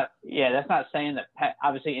 Now, that's not saying that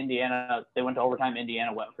obviously Indiana, they went to overtime.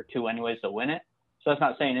 Indiana went for 2 anyways to win it. So that's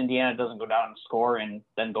not saying Indiana doesn't go down and score and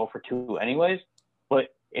then go for 2 anyways.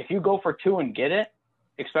 But if you go for 2 and get it,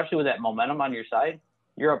 especially with that momentum on your side,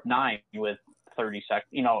 you're up 9 with 30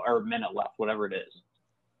 seconds, or a minute left, whatever it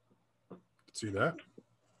is. See that?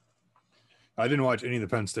 I didn't watch any of the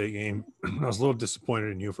Penn State game. I was a little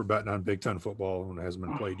disappointed in you for betting on Big Ten football when it hasn't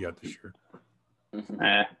been played yet this year.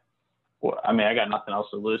 Well, I mean, I got nothing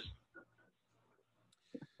else to lose.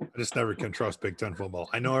 I just never can trust Big Ten football.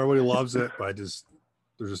 I know everybody loves it, but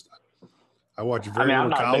I watch very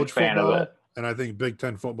little college football, and I think Big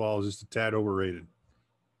Ten football is just a tad overrated.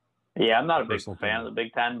 Yeah, I'm not a big fan of the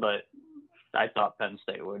Big Ten, but I thought Penn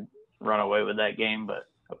State would run away with that game, but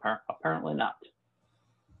apparently not.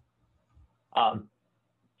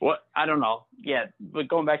 I don't know. Yeah, but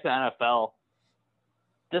going back to the NFL,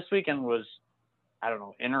 this weekend was, I don't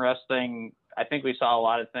know, interesting. I think we saw a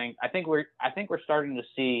lot of things. I think we're starting to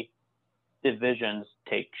see divisions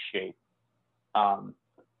take shape.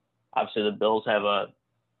 Obviously, the Bills have a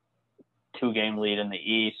 2-game lead in the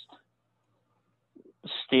East.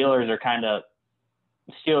 Steelers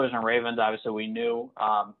and Ravens. Obviously, we knew.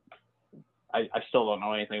 I still don't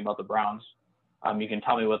know anything about the Browns. You can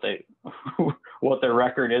tell me what their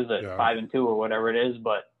record is at 5-2 or whatever it is,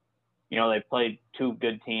 but they played 2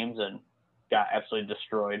 good teams and got absolutely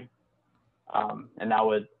destroyed. And now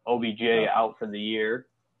with OBJ out for the year,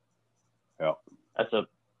 that's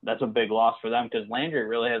a big loss for them because Landry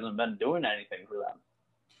really hasn't been doing anything for them.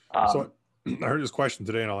 So I heard this question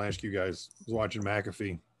today, and I'll ask you guys. I was watching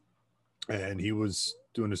McAfee, and he was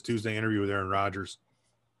doing his Tuesday interview with Aaron Rodgers.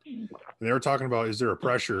 And they were talking about, is there a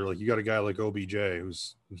pressure? Like, you got a guy like OBJ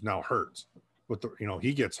who's now hurt, but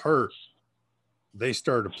he gets hurt. They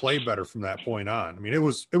started to play better from that point on. I mean, it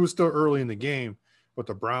was still early in the game, but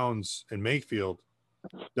the Browns and Mayfield,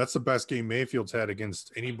 that's the best game Mayfield's had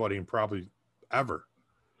against anybody in probably ever.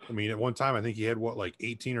 I mean, at one time, I think he had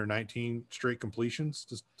 18 or 19 straight completions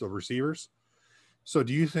to the receivers. So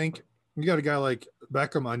do you think you got a guy like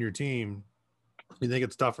Beckham on your team? You think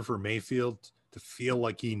it's tougher for Mayfield to feel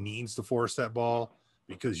like he needs to force that ball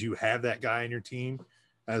because you have that guy on your team,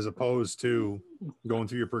 as opposed to going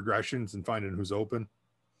through your progressions and finding who's open?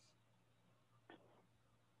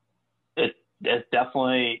 It's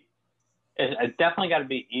definitely got to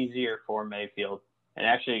be easier for Mayfield. And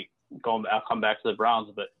actually, I'll come back to the Browns,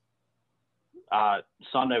 but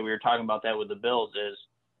Sunday we were talking about that with the Bills. Is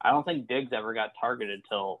I don't think Diggs ever got targeted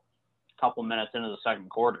till a couple minutes into the second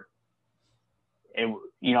quarter. And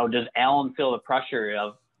does Allen feel the pressure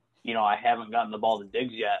of, I haven't gotten the ball to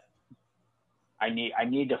Diggs yet. I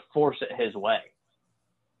need to force it his way.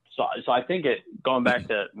 So I think going back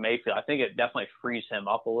to Mayfield, I think it definitely frees him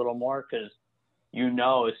up a little more because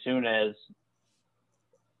as soon as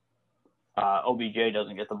OBJ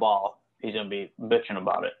doesn't get the ball, he's going to be bitching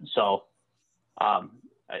about it. So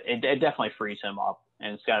it definitely frees him up,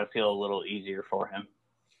 and it's got to feel a little easier for him.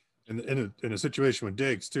 And in a situation with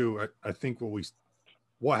Diggs too, I think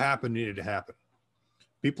what happened needed to happen.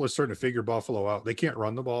 People are starting to figure Buffalo out. They can't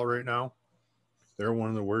run the ball right now. They're one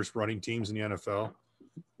of the worst running teams in the NFL.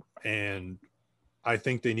 And I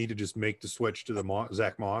think they need to just make the switch to the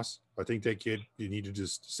Zach Moss. I think that kid, you need to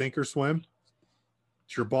just sink or swim.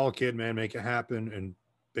 It's your ball kid, man. Make it happen. And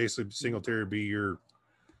basically Singletary be your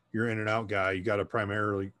in and out guy. You got to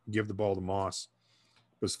primarily give the ball to Moss.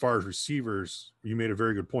 But as far as receivers, you made a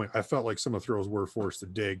very good point. I felt like some of the throws were forced to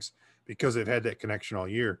Diggs because they've had that connection all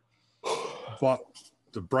year. But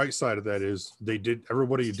the bright side of that is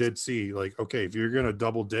everybody did see, like, okay, if you're going to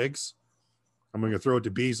double Diggs, I'm going to throw it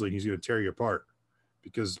to Beasley and he's going to tear you apart,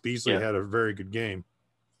 because Beasley had a very good game.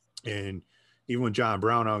 And even when John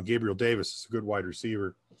Brown out, Gabriel Davis is a good wide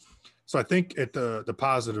receiver. So I think at the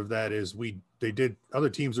positive of that is other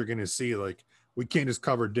teams are going to see, like, we can't just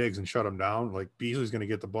cover Diggs and shut him down. Like, Beasley's going to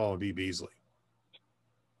get the ball and be Beasley.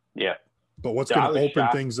 Yeah. But what's going to open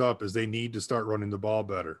things up is they need to start running the ball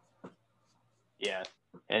better. Yeah.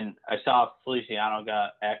 And I saw Feliciano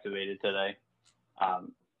got activated today.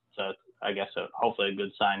 So I guess hopefully a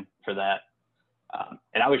good sign for that.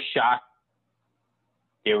 And I was shocked.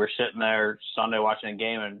 Yeah, we're sitting there Sunday watching a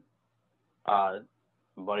game, and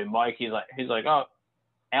buddy Mike, he's like, oh,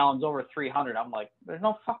 Allen's over 300. I'm like, there's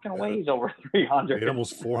no fucking way he's over 300. He had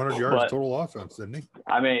almost 400 yards total offense, didn't he?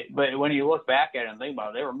 I mean, but when you look back at it and think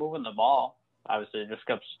about it, they were moving the ball. Obviously, it just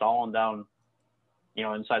kept stalling down,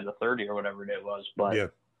 inside the 30 or whatever it was.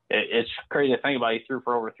 But it's crazy to think about. He threw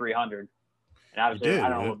for over 300. And obviously, I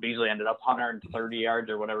don't know what Beasley ended up, 130 yards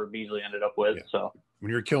or whatever Beasley ended up with. Yeah. So when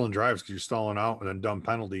you're killing drives because you're stalling out and then dumb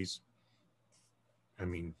penalties, I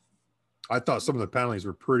mean, I thought some of the penalties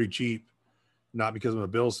were pretty cheap. Not because I'm a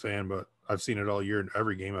Bills fan, but I've seen it all year in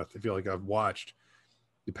every game I feel like I've watched.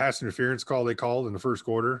 The pass interference call they called in the first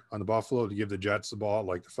quarter on the Buffalo to give the Jets the ball at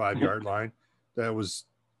like the 5-yard line, that was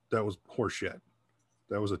horseshit.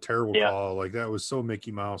 That was a terrible call. Like, that was so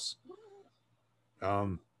Mickey Mouse. I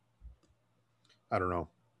don't know.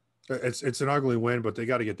 It's an ugly win, but they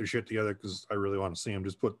got to get their shit together, because I really want to see them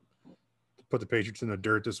just put the Patriots in the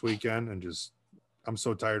dirt this weekend. And just, I'm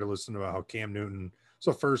so tired of listening about how Cam Newton.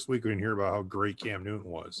 So first week we didn't hear about how great Cam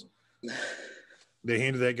Newton was. They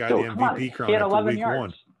handed that guy the MVP crown after week yards.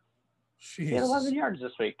 1. Jeez. He had 11 yards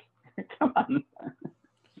this week. Come on.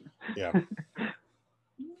 Yeah.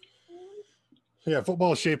 Yeah,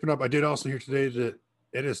 football is shaping up. I did also hear today that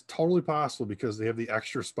it is totally possible, because they have the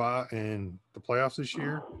extra spot in the playoffs this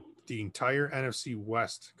year. The entire NFC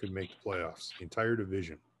West could make the playoffs, the entire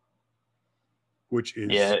division, which is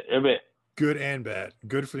good and bad.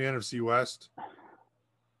 Good for the NFC West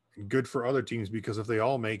and good for other teams, because if they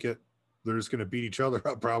all make it, they're just going to beat each other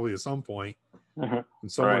up probably at some point, and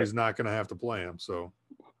somebody's not going to have to play them. So,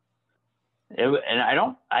 and I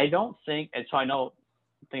don't think, and so I know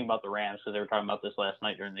thing about the Rams, because they were talking about this last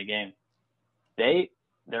night during the game.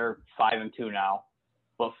 They're 5-2 now,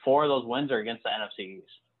 but 4 of those wins are against the NFC East.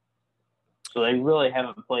 So they really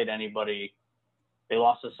haven't played anybody. They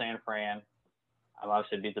lost to San Fran.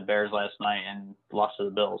 Obviously beat the Bears last night and lost to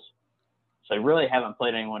the Bills. So they really haven't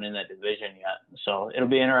played anyone in that division yet. So it'll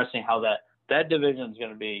be interesting how that division is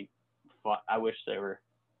going to be fun. I wish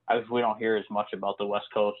we don't hear as much about the West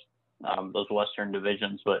Coast, those Western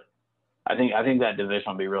divisions, but I think that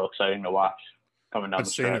division will be real exciting to watch coming down the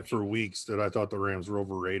stretch. I've been saying it for weeks that I thought the Rams were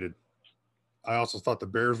overrated. I also thought the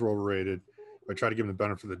Bears were overrated. I tried to give them the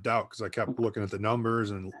benefit of the doubt, because I kept looking at the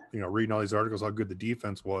numbers and reading all these articles how good the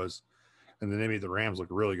defense was, and then they made the Rams look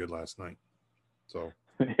really good last night. So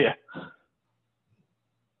yeah,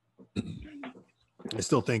 I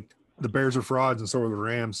still think the Bears are frauds, and so are the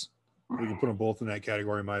Rams. We can put them both in that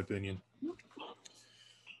category, in my opinion.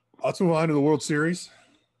 Let's move on to the World Series.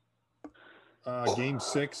 Game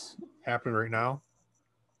 6 happening right now.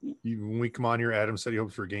 When we come on here, Adam said he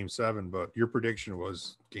hopes for Game 7, but your prediction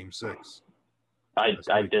was Game 6.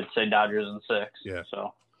 I did say Dodgers in 6. Yeah.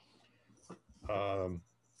 So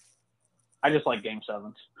I just like Game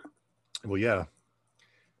 7s. Well, yeah.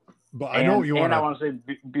 But I know what you want. And I want to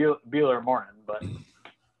say Bueller Morning, but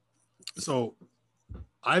so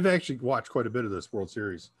I've actually watched quite a bit of this World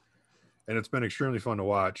Series, and it's been extremely fun to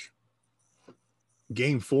watch.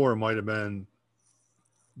 Game 4 might have been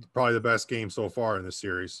probably the best game so far in this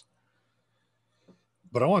series.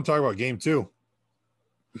 But I want to talk about Game 2,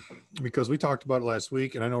 because we talked about it last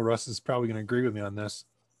week, and I know Russ is probably going to agree with me on this.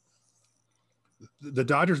 The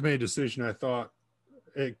Dodgers made a decision. I thought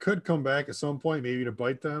it could come back at some point, maybe to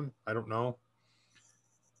bite them. I don't know.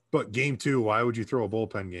 But Game 2, why would you throw a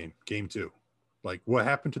bullpen game? Game 2. Like, what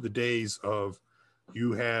happened to the days of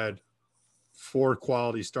you had 4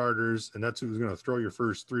 quality starters, and that's who's going to throw your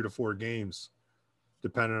first 3 to 4 games,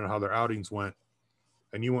 depending on how their outings went.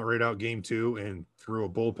 And you went right out game 2 and threw a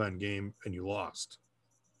bullpen game, and you lost.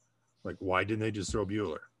 Like, why didn't they just throw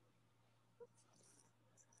Buehler?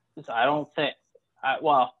 I don't think.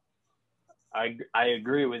 I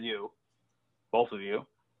agree with you, both of you,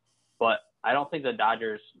 but I don't think the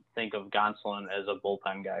Dodgers think of Gonsolin as a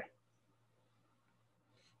bullpen guy.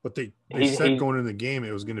 But they said going into the game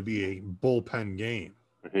it was going to be a bullpen game.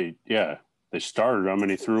 They started him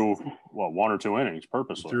and he threw 1 or 2 innings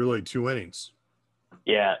purposely. He threw like 2 innings.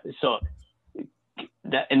 Yeah, so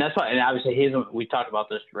that's why. And obviously, we talked about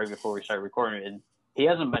this right before we started recording, and he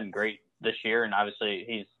hasn't been great this year. And obviously,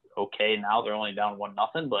 he's okay now. They're only down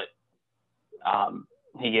 1-0, but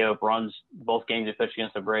he gave up runs both games he pitched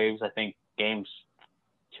against the Braves. I think games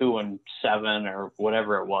 2 and 7 or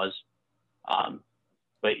whatever it was.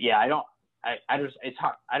 But yeah, it's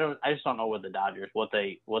hard. I just don't know with the Dodgers what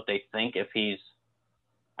they think if he's.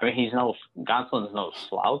 I mean, Gonsolin's no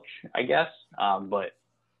slouch, I guess. But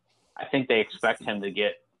I think they expect him to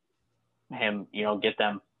get them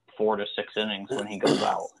 4 to 6 innings when he goes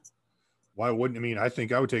out. Why wouldn't I mean? I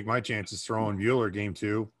think I would take my chances throwing Buehler game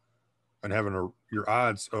 2 and having your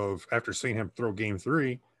odds of after seeing him throw game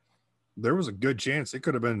 3. There was a good chance it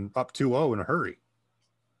could have been up 2-0 in a hurry.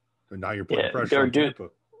 And now you're putting pressure on Tampa.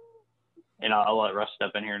 And I'll let Russ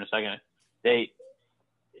step in here in a second.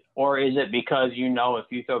 Or is it because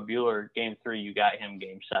if you throw Buehler game 3, you got him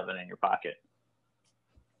game 7 in your pocket?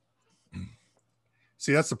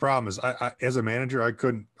 See, that's the problem. Is I as a manager, I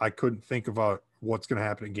couldn't think about what's going to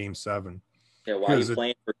happen in game 7. Yeah, why are you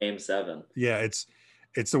playing for game 7? Yeah, it's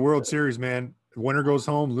the World Series, man. Winner goes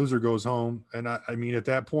home, loser goes home, and I mean at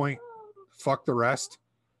that point, fuck the rest.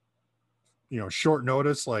 Short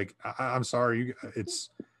notice. Like I'm sorry, this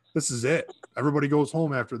is it. Everybody goes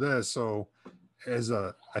home after this. So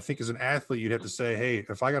I think as an athlete, you'd have to say, hey,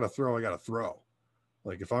 if I got to throw, I got to throw.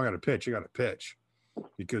 Like if I got to pitch, I got to pitch,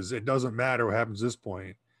 because it doesn't matter what happens at this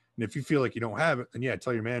point. And if you feel like you don't have it, then yeah,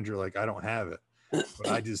 tell your manager like I don't have it.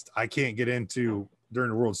 But I can't get into during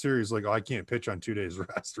the World Series like, oh, I can't pitch on 2 days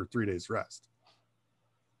rest or 3 days rest.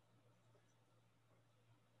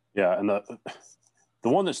 Yeah, and the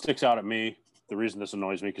one that sticks out at me, the reason this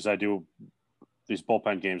annoys me, because these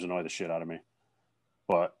bullpen games annoy the shit out of me.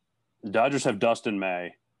 But the Dodgers have Dustin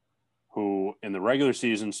May, who in the regular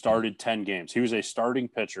season started 10 games. He was a starting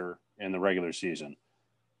pitcher in the regular season.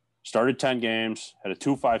 Started 10 games, had a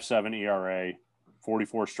 2.57 ERA,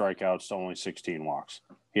 44 strikeouts to only 16 walks.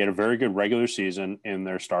 He had a very good regular season in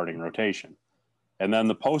their starting rotation. And then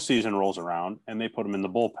the postseason rolls around and they put him in the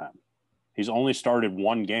bullpen. He's only started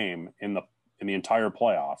 1 game in the entire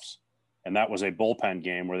playoffs, and that was a bullpen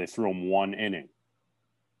game where they threw him 1 inning.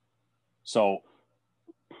 So,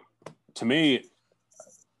 to me,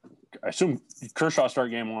 I assume Kershaw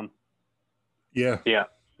start game 1. Yeah.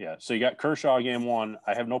 So you got Kershaw game 1.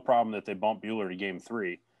 I have no problem that they bump Buehler to game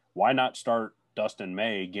 3. Why not start Dustin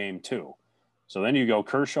May game 2? So then you go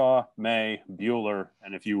Kershaw, May, Buehler,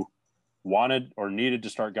 and if you wanted or needed to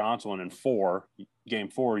start Gonsolin in game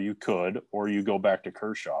 4, you could, or you go back to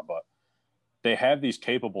Kershaw. But they have these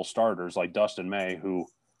capable starters like Dustin May, who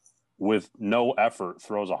with no effort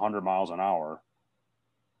throws 100 miles an hour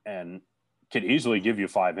and could easily give you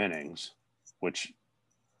 5 innings, which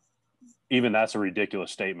even that's a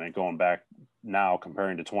ridiculous statement going back now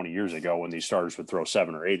comparing to 20 years ago when these starters would throw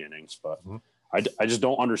 7 or 8 innings. But I just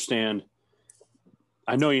don't understand.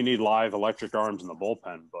 I know you need live electric arms in the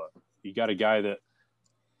bullpen, but you got a guy that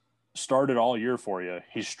started all year for you.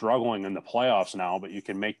 He's struggling in the playoffs now, but you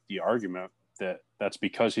can make the argument that that's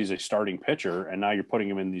because he's a starting pitcher, and now you're putting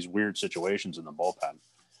him in these weird situations in the bullpen.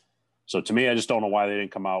 So to me, I just don't know why they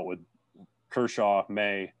didn't come out with Kershaw,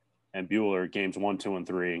 May, and Buehler games 1, 2, and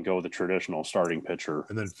 3 and go the traditional starting pitcher.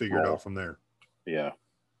 And then figure it out from there. Yeah.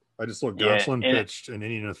 I just looked, Gonsolin pitched an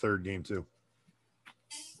inning in a third game too.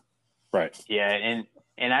 Right. Yeah,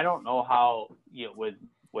 and I don't know how, with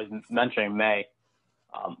mentioning May,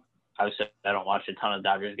 obviously I don't watch a ton of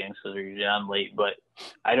Dodgers games because they're usually on late, but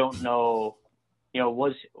I don't know,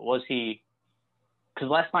 was he – because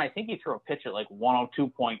last night I think he threw a pitch at like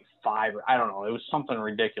 102.5 or I don't know. It was something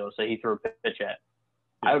ridiculous that he threw a pitch at.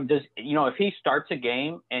 If he starts a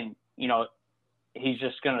game and, he's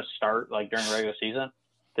just going to start like during the regular season,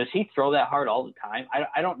 does he throw that hard all the time?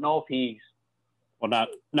 I don't know if he's – well, not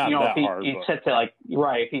that hard. He's set to like –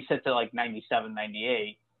 right, if he's set to like 97,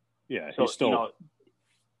 98. Yeah, so, he's still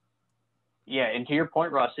yeah, and to your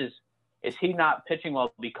point, Russ, is he not pitching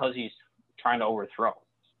well because he's trying to overthrow?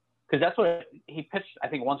 Because that's what he pitched, I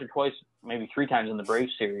think, once or twice, maybe 3 times in the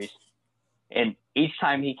Braves series. And each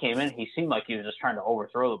time he came in, he seemed like he was just trying to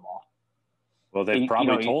overthrow the ball. Well, they've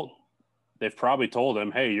probably told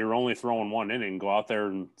him, hey, you're only throwing one inning. Go out there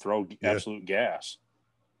and throw absolute gas.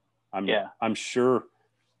 I'm sure.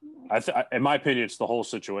 In my opinion, it's the whole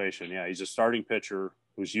situation. Yeah, he's a starting pitcher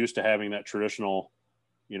who's used to having that traditional,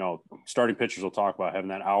 starting pitchers will talk about having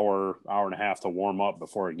that hour and a half to warm up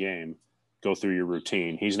before a game, go through your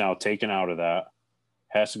routine. He's now taken out of that,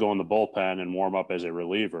 has to go in the bullpen and warm up as a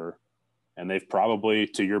reliever. And they've probably,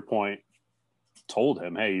 to your point, told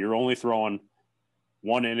him, hey, you're only throwing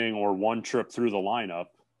one inning or one trip through the lineup.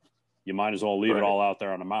 You might as well leave it all out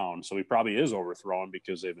there on the mound. So he probably is overthrowing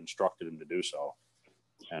because they've instructed him to do so.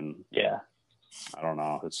 And I don't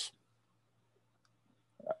know.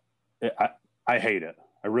 I hate it.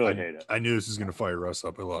 I really hate it. I knew this was going to fire us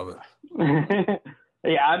up. I love it.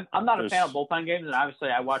 Yeah, I'm not a fan of bullpen games, and obviously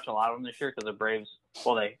I watch a lot of them this year because the Braves,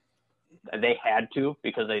 well, they had to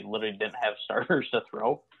because they literally didn't have starters to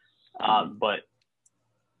throw. But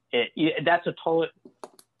that's a total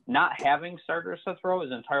 – not having starters to throw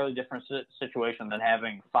is an entirely different situation than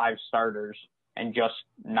having 5 starters and just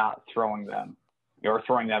not throwing them or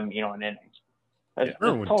throwing them, in innings. It's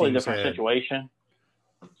a totally different situation.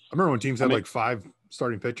 I remember when teams had like 5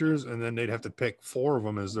 starting pitchers, and then they'd have to pick 4 of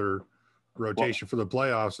them as their rotation for the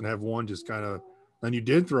playoffs and have one just kind of – then you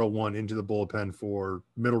did throw one into the bullpen for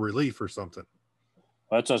middle relief or something.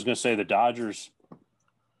 Well, that's what I was going to say. The Dodgers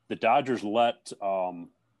let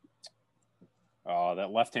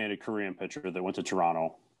that left-handed Korean pitcher that went to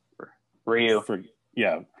Toronto. Ryu.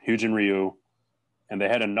 Hyun-Jin Ryu. And they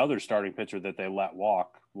had another starting pitcher that they let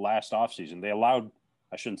walk last offseason.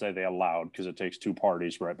 I shouldn't say they allowed because it takes 2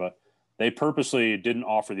 parties, right? But they purposely didn't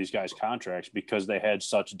offer these guys contracts because they had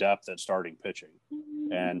such depth at starting pitching.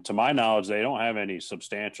 And to my knowledge, they don't have any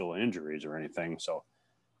substantial injuries or anything. So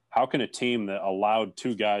how can a team that allowed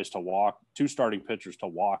 2 starting pitchers to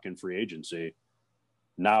walk in free agency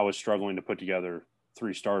now is struggling to put together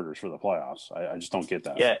 3 starters for the playoffs? I just don't get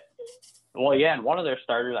that. Yeah. Well, yeah, and one of their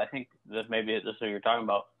starters, I think this is what you're talking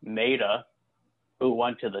about, Maeda, who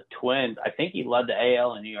went to the Twins. I think he led the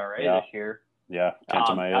AL and ERA this year. Yeah,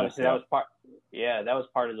 Kenta Maeda. Obviously, that was part. Yeah, that was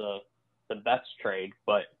part of the Betts trade,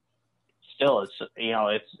 but still,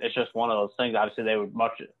 it's just one of those things. Obviously, they would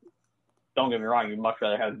don't get me wrong, you'd much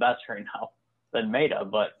rather have Betts right now than Maeda,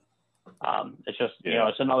 but it's just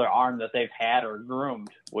it's another arm that they've had or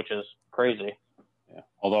groomed, which is crazy. Yeah.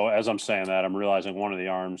 Although, as I'm saying that, I'm realizing one of the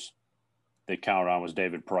arms they counted on was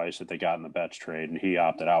David Price that they got in the Betts trade, and he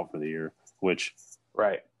opted out for the year, which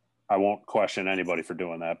I won't question anybody for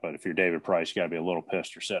doing that. But if you're David Price, you got to be a little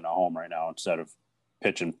pissed you're sitting at home right now instead of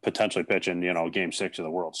potentially pitching, Game 6 of the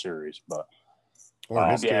World Series. But or in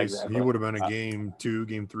his case, he would have been a Game 2,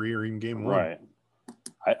 Game 3, or even Game 1. Right.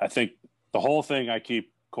 I think the whole thing I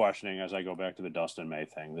keep questioning as I go back to the Dustin May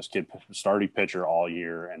thing. This kid starting pitcher all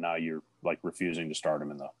year, and now you're like refusing to start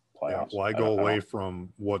him in the playoffs. Yeah, why go away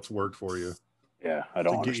from what's worked for you? Yeah, I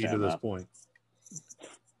don't to get you to this point.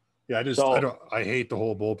 Yeah, I hate the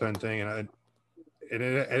whole bullpen thing, and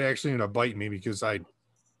it actually ended up biting me because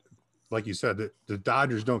like you said, the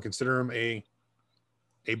Dodgers don't consider him a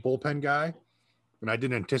bullpen guy, and I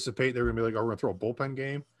didn't anticipate they were gonna be like, oh, we're gonna throw a bullpen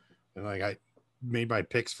game, and like I made my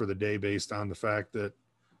picks for the day based on the fact that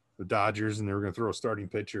the Dodgers and they were gonna throw a starting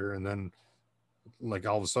pitcher, and then like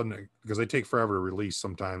all of a sudden, because they take forever to release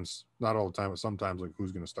sometimes, not all the time, but sometimes, like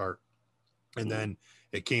who's gonna start, and then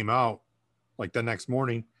it came out like the next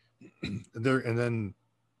morning. And then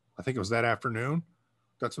I think it was that afternoon.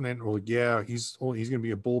 That's when they were like, yeah, he's going to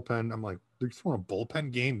be a bullpen. I'm like, they're throwing a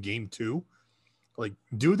bullpen game 2. Like,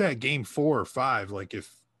 do that game 4 or 5. Like,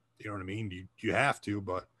 if you know what I mean, you have to.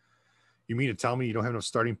 But you mean to tell me you don't have enough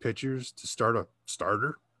starting pitchers to start a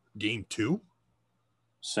starter game 2?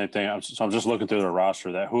 Same thing. I'm just looking through their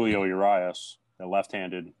roster. That Julio Urias, the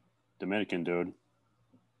left-handed Dominican dude.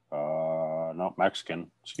 No,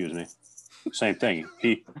 Mexican. Excuse me. Same thing.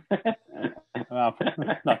 Not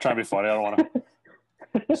trying to be funny. I don't want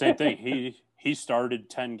to. Same thing. He started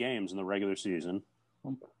 10 games in the regular season.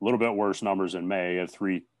 A little bit worse numbers in May at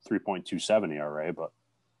 3.27 ERA, but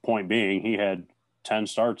point being, he had 10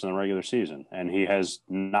 starts in the regular season, and he has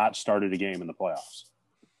not started a game in the playoffs.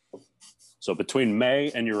 So between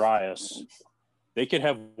May and Urias, they could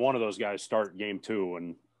have one of those guys start game 2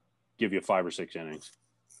 and give you 5 or 6 innings.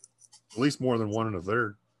 At least more than 1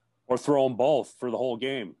 1/3. Or throw them both for the whole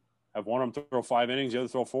game. Have one of them throw 5 innings, the other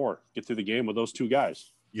throw 4. Get through the game with those 2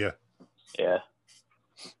 guys. Yeah. Yeah.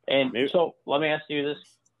 And so let me ask you this.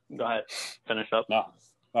 Go ahead. Finish up. No.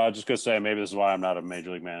 Just going to say maybe this is why I'm not a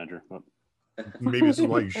major league manager. But. Maybe this is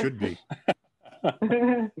why you should be.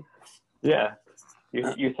 Yeah.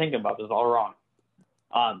 You're thinking about this all wrong.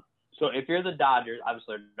 So if you're the Dodgers,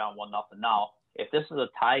 obviously they're down 1-0 now. If this is a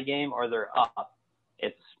tie game or they're up,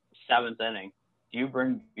 it's 7th inning. Do you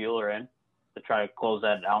bring Buehler in to try to close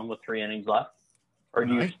that down with 3 innings left, or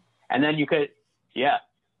do you? And then you could, yeah.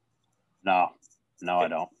 No, I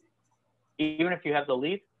don't. Even if you have the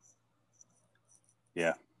lead.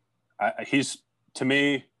 Yeah, he's to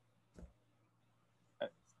me.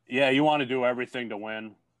 Yeah, you want to do everything to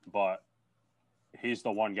win, but he's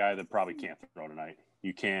the one guy that probably can't throw tonight.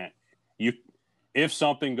 You can't. If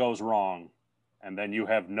something goes wrong, and then you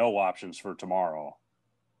have no options for tomorrow,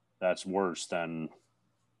 that's worse than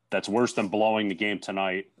blowing the game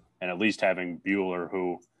tonight, and at least having Buehler,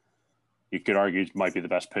 who you could argue might be the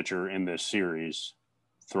best pitcher in this series,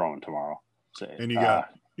 throwing tomorrow. So, and you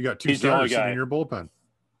got 2 starters in your bullpen.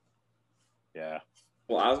 Yeah.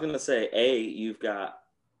 Well, I was going to say, A, you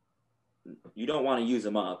don't want to use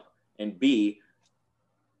him up, and B,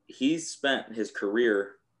 he's spent his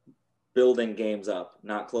career building games up,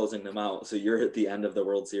 not closing them out. So you're at the end of the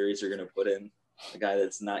World Series, you're going to put in a guy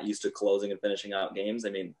that's not used to closing and finishing out games. I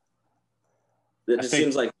mean, it just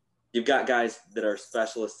seems like you've got guys that are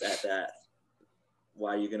specialists at that.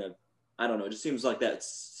 Why are you going to – I don't know. It just seems like that's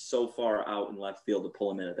so far out in left field to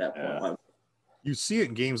pull him in at that point. Yeah. You see it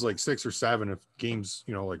in games like 6 or 7, if games,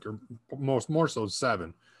 like or more so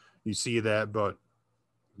 7, you see that, but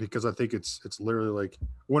because I think it's literally like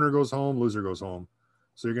winner goes home, loser goes home.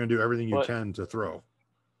 So you're going to do everything you can to throw.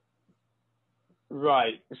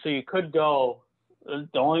 Right. So you could go.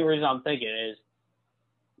 The only reason I'm thinking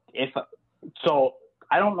is so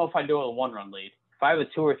I don't know if I do it with a 1-run lead. If I have a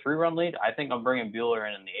 2 or 3-run lead, I think I'm bringing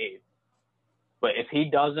Buehler in the 8th. But if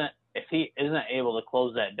he isn't able to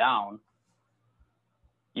close that down,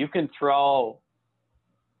 you can throw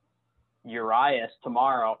Urias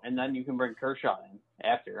tomorrow, and then you can bring Kershaw in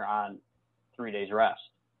after on 3 days rest.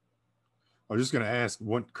 I was just going to ask,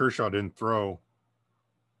 what Kershaw didn't throw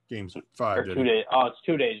games 5, did 2 days. Oh, it's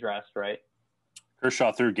 2 days rest, right?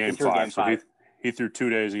 Kershaw threw game 5. So he threw 2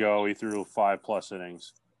 days ago. He threw 5+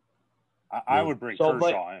 innings. I would bring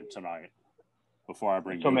Kershaw in tonight before I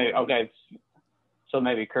bring. So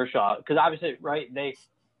maybe Kershaw, because obviously, right?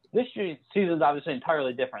 This season's obviously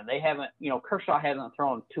entirely different. They haven't, Kershaw hasn't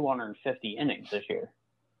thrown 250 innings this year.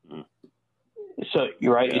 Mm. So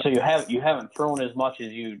you're right. Yeah. So you haven't thrown as much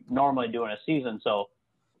as you normally do in a season. So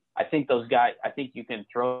I think those guys, you can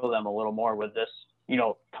throw them a little more with this,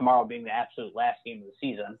 tomorrow being the absolute last game of the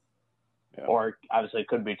season, or obviously it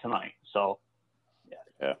could be tonight. So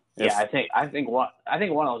I think one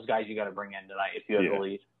of those guys you got to bring in tonight if you have the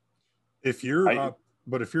lead. If you're up,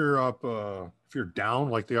 but if you're down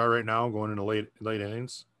like they are right now, going into late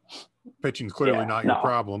innings, pitching's clearly not your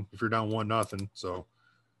problem. If you're down 1-0, so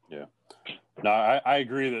no, I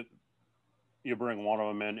agree that you bring one of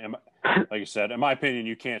them in. Like I said, in my opinion,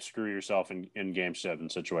 you can't screw yourself in Game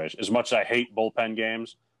 7 situation. As much as I hate bullpen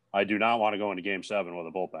games, I do not want to go into Game 7 with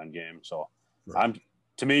a bullpen game. So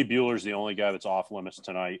to me, Buehler's the only guy that's off limits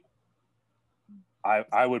tonight.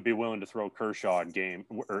 I would be willing to throw Kershaw in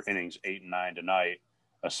innings 8 and 9 tonight,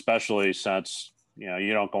 especially since,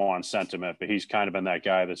 you don't go on sentiment, but he's kind of been that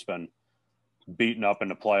guy that's been beaten up in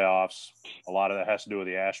the playoffs. A lot of that has to do with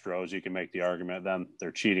the Astros. You can make the argument then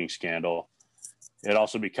their cheating scandal. It'd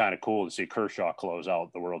also be kind of cool to see Kershaw close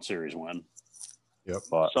out the World Series win. Yep.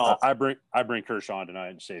 But so, I bring Kershaw tonight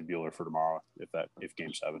and save Buehler for tomorrow if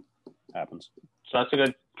Game 7 happens. So that's a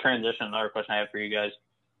good transition. Another question I have for you guys.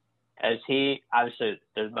 Obviously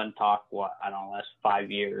there's been talk, last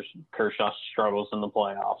 5 years, Kershaw struggles in the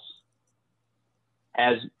playoffs.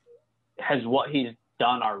 Has what he's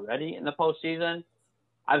done already in the postseason?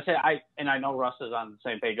 I would say I know Russ is on the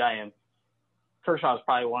same page I am. Kershaw is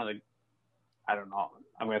probably one of the, I don't know,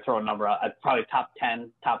 I'm going to throw a number out, probably top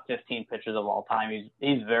 10, top 15 pitchers of all time.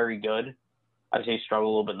 He's very good. Obviously he struggled a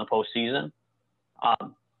little bit in the postseason.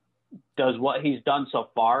 Does what he's done so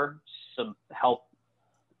far help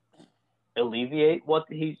alleviate what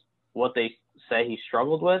they say he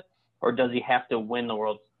struggled with, or does he have to win a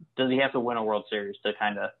World Series to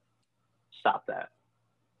kind of stop that?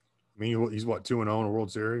 I mean, he's 2-0 in a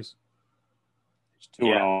World Series. He's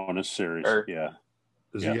 2-0 in a series.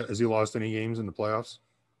 Has he lost any games in the playoffs?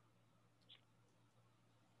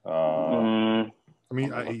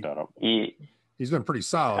 He's been pretty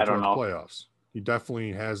solid in the playoffs. He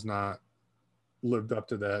definitely has not lived up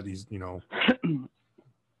to that. He's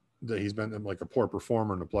that he's been like a poor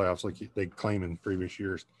performer in the playoffs, like they claim in previous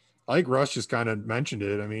years. I think Russ just kind of mentioned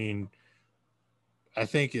it. I mean, I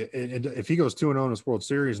think if he goes 2-0 in this World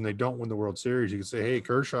Series and they don't win the World Series, you can say, hey,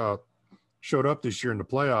 Kershaw showed up this year in the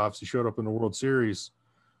playoffs. He showed up in the World Series.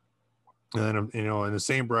 And then, in the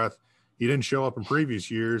same breath, he didn't show up in previous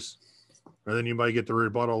years. And then you might get the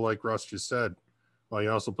rebuttal, like Russ just said. Well, he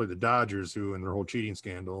also played the Dodgers, who in their whole cheating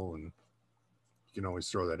scandal, and you can always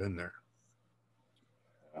throw that in there.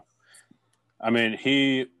 I mean,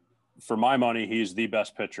 for my money, he's the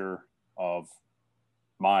best pitcher of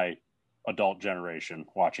my adult generation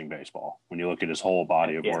watching baseball. When you look at his whole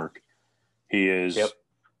body of work, he is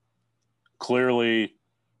clearly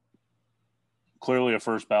a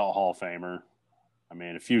first ballot Hall of Famer. I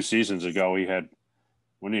mean, a few seasons ago,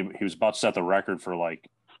 when he was about to set the record for like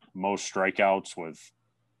most strikeouts with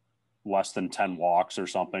less than 10 walks or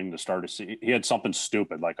something to start a season. He had something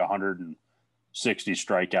stupid like 160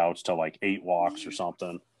 strikeouts to like 8 walks or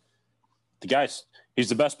something. He's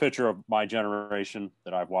the best pitcher of my generation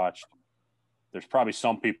that I've watched. There's probably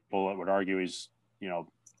some people that would argue he's,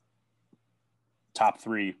 top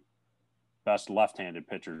 3 best left-handed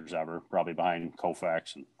pitchers ever, probably behind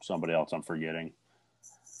Koufax and somebody else I'm forgetting.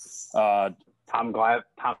 Tom Glavine,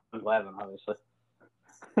 obviously.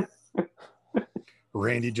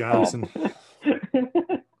 Randy Johnson.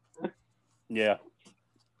 Yeah.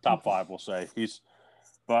 Top 5, we'll say.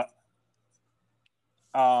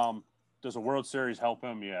 Does a World Series help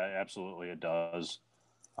him? Yeah, absolutely it does.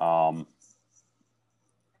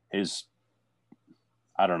 His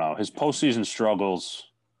postseason struggles,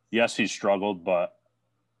 yes, he's struggled, but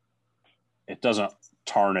it doesn't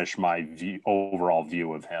tarnish my overall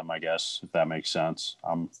view of him, I guess, if that makes sense.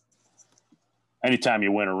 Anytime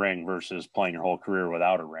you win a ring versus playing your whole career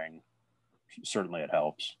without a ring, certainly it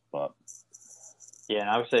helps. But yeah, and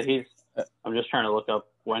I would say I'm just trying to look up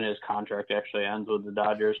when his contract actually ends with the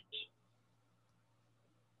Dodgers.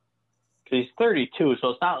 He's 32, so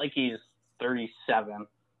it's not like he's 37.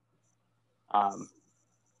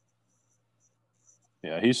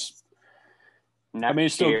 Yeah, he's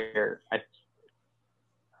next year. I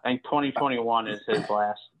think 2021 is his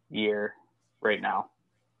last year right now.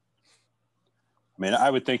 I mean, I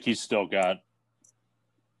would think he's still got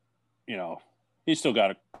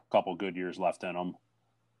a couple good years left in him.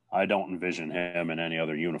 I don't envision him in any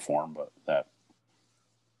other uniform, but that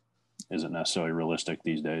isn't necessarily realistic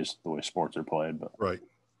these days, the way sports are played. But right,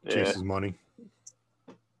 chases money.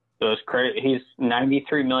 So it's crazy. He's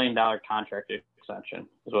 $93 million contract extension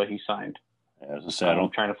is what he signed. Yeah, as I said,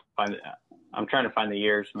 I'm trying to find the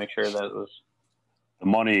years to make sure that it was the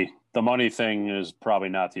money. The money thing is probably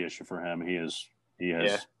not the issue for him. He has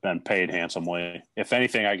been paid handsomely. If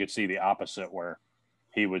anything, I could see the opposite, where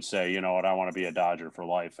he would say, "You know what? I want to be a Dodger for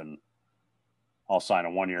life, and I'll sign a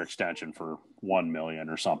 1-year extension for $1 million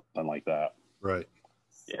or something like that." Right.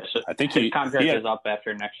 Yeah. So I think his contract is up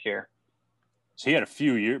after next year. So he had a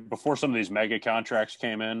few years before some of these mega contracts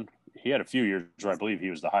came in. He had a few years where I believe he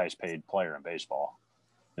was the highest paid player in baseball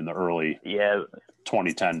in the early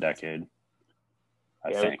 2010 decade.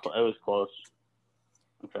 I think it was close.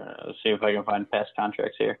 I'm trying to see if I can find past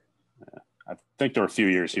contracts here. Yeah. I think there were a few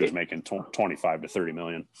years he was making 25 to 30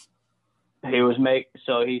 million. He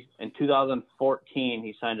in 2014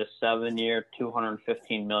 he signed a 7-year,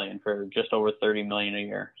 $215 million for just over $30 million a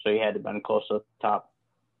year. So he had to have been close to the top.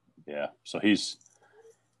 Yeah, so he's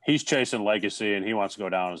chasing legacy, and he wants to go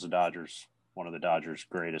down as one of the Dodgers'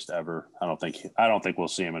 greatest ever. I don't think we'll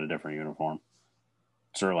see him in a different uniform.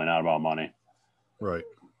 Certainly not about money, right?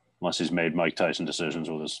 Unless he's made Mike Tyson decisions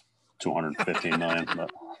with his $215 million.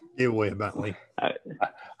 But give away Bentley.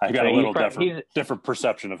 I got a little different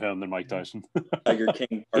perception of him than Mike Tyson. Tiger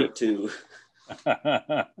King Part 2.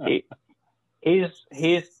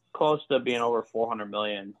 He's close to being over $400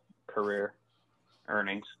 million career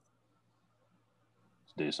earnings.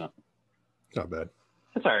 It's decent. Not bad.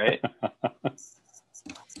 That's all right.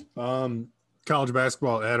 College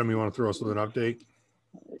basketball, Adam, you want to throw us with an update?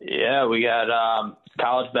 Yeah, we got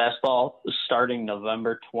college basketball starting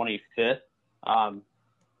November 25th.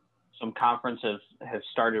 Some conferences have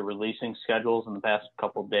started releasing schedules in the past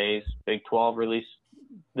couple of days. Big 12 was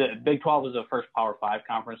the first Power 5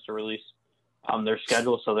 conference to release their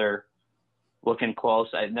schedule, so they're looking close.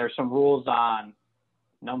 And there's some rules on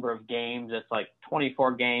number of games. It's like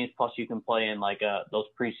 24 games, plus you can play in like those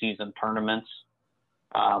preseason tournaments.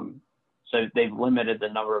 So they've limited the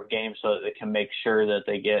number of games so that they can make sure that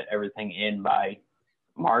they get everything in by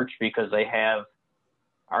March, because they have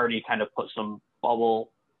already kind of put some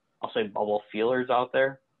bubble feelers out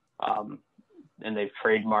there. And they've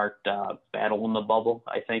trademarked Battle in the Bubble,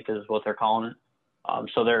 I think is what they're calling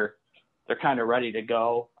it. So they're kind of ready to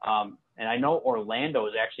go. And I know Orlando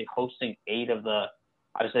is actually hosting 8 of the,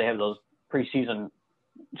 obviously they have those preseason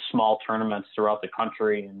small tournaments throughout the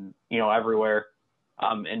country and, everywhere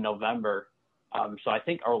in November. So I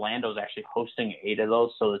think Orlando's actually hosting 8 of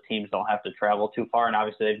those, so the teams don't have to travel too far. And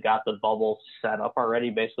obviously they've got the bubble set up already,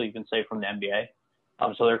 basically you can say from the NBA.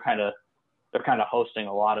 So they're kind of hosting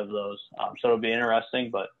a lot of those. So it'll be interesting,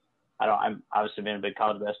 but I'm obviously being a big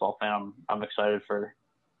college basketball fan. I'm excited for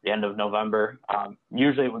the end of November.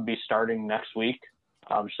 Usually it would be starting next week.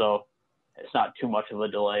 So it's not too much of a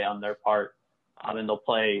delay on their part. And they'll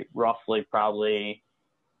play roughly probably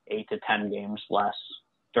 8 to 10 games less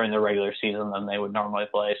during the regular season than they would normally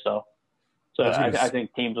play. So I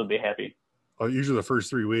think teams would be happy. Usually the first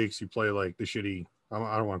 3 weeks you play like the shitty,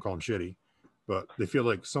 I don't want to call them shitty, but they feel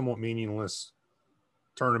like somewhat meaningless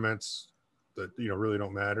tournaments that, really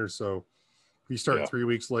don't matter. So if you start 3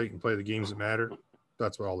 weeks late and play the games that matter,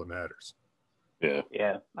 that's what all that matters. Yeah.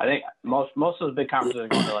 Yeah. I think most of the big conferences are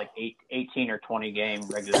going to like 18 or 20 game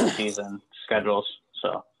regular season schedules.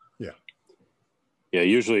 So yeah,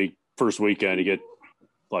 usually first weekend you get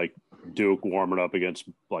like Duke warming up against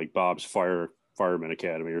like Bob's Fireman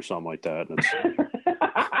Academy or something like that. And it's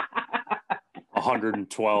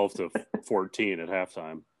 112 to 14 at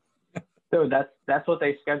halftime. Dude, that's what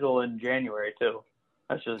they schedule in January too.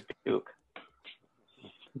 That's just Duke.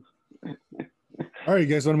 All right, you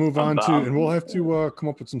guys want to move on to, and we'll have to come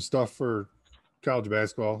up with some stuff for college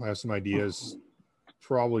basketball. I have some ideas,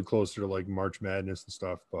 probably closer to like March Madness and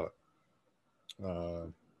stuff, but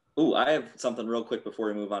I have something real quick before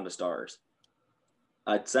we move on to stars.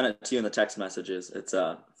 I sent it to you in the text messages. It's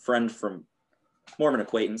a friend from, more of an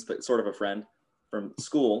acquaintance, but sort of a friend from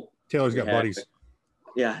school. Taylor's got buddies.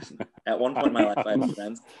 Yeah, at one point in my life, I had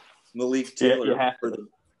friends. Malik Taylor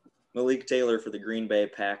for the Green Bay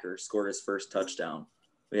Packers scored his first touchdown.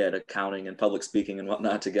 We had accounting and public speaking and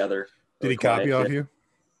whatnot together. Did he copy off you?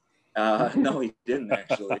 No, he didn't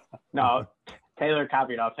actually. No, Taylor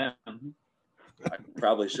copied off him. I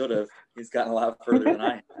probably should have. He's gotten a lot further than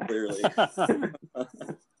I have, clearly.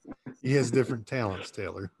 He has different talents,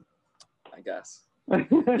 Taylor. I guess.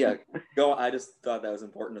 Yeah, go. I just thought that was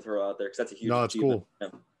important to throw out there because that's a huge. No, it's cool.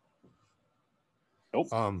 Nope.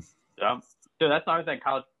 Yeah. Dude, that's another thing.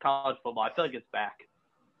 College football. I feel like it's back.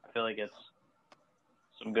 I feel like it's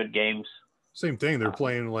some good games. Same thing. They're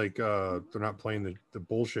playing like they're not playing the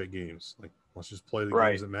bullshit games. Like, let's just play the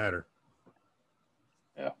games that matter.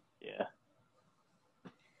 Yeah. Yeah.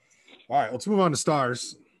 All right, let's move on to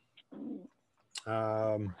stars.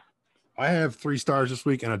 I have 3 stars this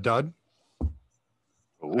week and a dud.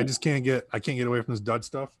 Ooh. I can't get away from this dud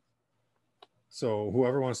stuff. So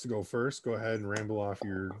whoever wants to go first, go ahead and ramble off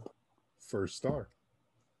your first star.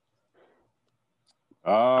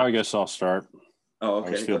 I guess I'll start. Oh, okay.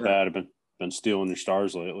 I just feel bad. I've been stealing your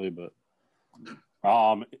stars lately, but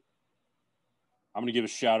I'm going to give a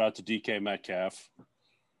shout out to DK Metcalf.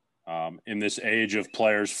 In this age of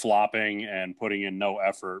players flopping and putting in no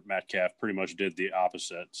effort, Metcalf pretty much did the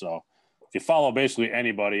opposite. So if you follow basically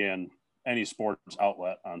anybody in any sports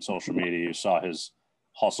outlet on social media, you saw his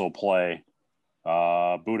hustle play.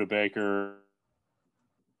 Buda Baker.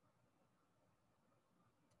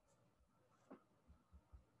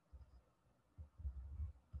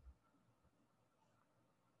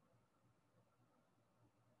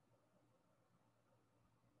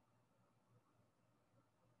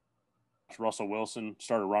 Russell Wilson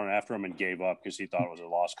started running after him and gave up because he thought it was a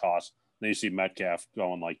lost cause. Then you see Metcalf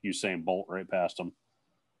going like Usain Bolt right past him.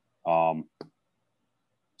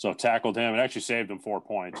 So tackled him and actually saved him 4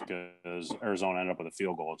 points because Arizona ended up with a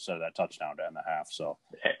field goal instead of that touchdown to end the half. So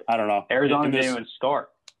I don't know. Arizona didn't even score.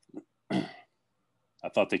 I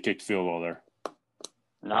thought they kicked field goal there.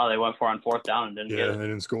 No, they went for on 4th down and didn't get it. They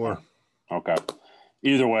didn't score. Okay.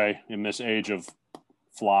 Either way, in this age of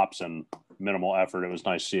flops and minimal effort, it was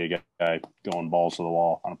nice to see a guy going balls to the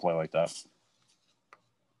wall on a play like that.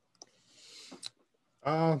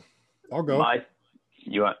 I'll go.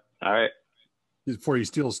 You want? All right. Before you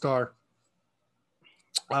steal a star.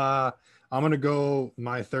 I'm going to go.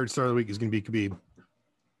 My third star of the week is going to be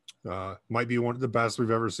Khabib. Might be one of the best we've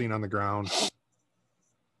ever seen on the ground.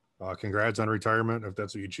 Congrats on retirement, if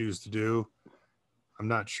that's what you choose to do. I'm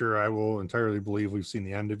not sure I will entirely believe we've seen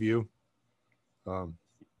the end of you.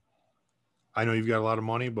 I know you've got a lot of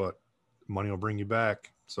money, but money will bring you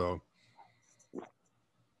back. So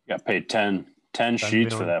got paid 10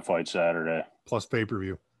 sheets for that fight Saturday. Plus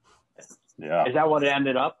pay-per-view. Yeah. Is that what it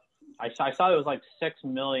ended up? I saw it was like $6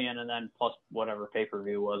 million and then plus whatever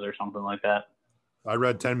pay-per-view was or something like that. I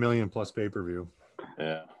read 10 million plus pay-per-view.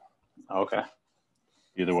 Yeah. Okay.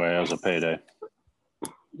 Either way, it was a payday.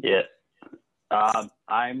 Yeah.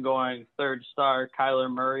 I'm going third star,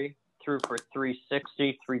 Kyler Murray. Threw for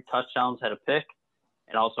 360, 3 touchdowns, had a pick,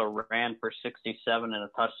 and also ran for 67 and a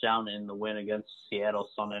touchdown in the win against Seattle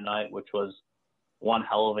Sunday night, which was one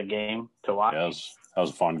hell of a game to watch. Yeah, that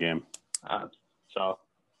was a fun game. So,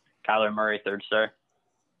 Kyler Murray, 3rd star.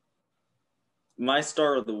 My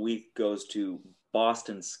star of the week goes to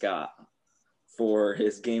Boston Scott for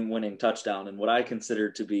his game-winning touchdown and what I consider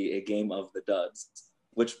to be a game of the duds,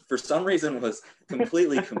 which for some reason was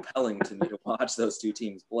completely compelling to me to watch those two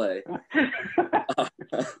teams play.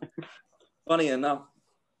 Funny enough,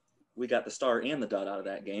 we got the star and the dud out of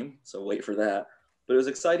that game, so wait for that. But it was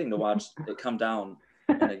exciting to watch it come down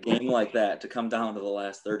in a game like that, to come down to the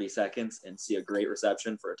last 30 seconds and see a great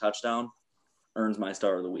reception for a touchdown earns my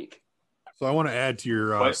star of the week. So I want to add to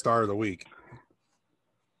your star of the week.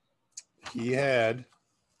 There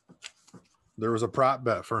was a prop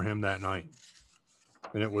bet for him that night,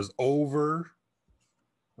 and it was over.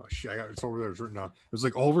 Oh shit! It's over there. It's written down. It was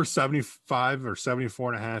like over 75 or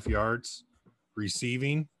 74.5 yards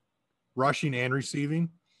rushing and receiving,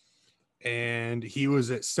 and he was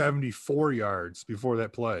at 74 yards before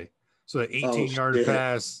that play. So that 18-yard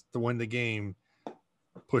pass to win the game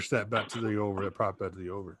pushed that bet to the over. That prop bet to the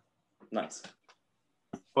over. Nice.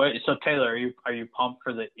 Wait, so Taylor, are you pumped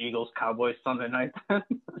for the Eagles Cowboys Sunday night?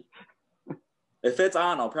 If it's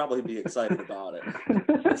on, I'll probably be excited about it.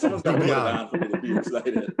 Someone's got to put it on for me to be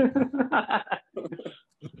excited.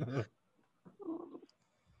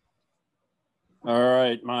 All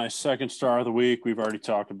right, my second star of the week, we've already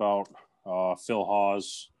talked about Phil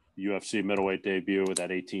Hawes' UFC middleweight debut with that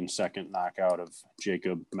 18-second knockout of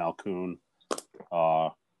Jacob Malkoun.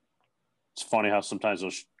 It's funny how sometimes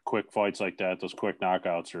those quick fights like that, those quick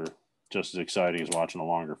knockouts are just as exciting as watching a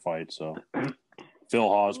longer fight. So Phil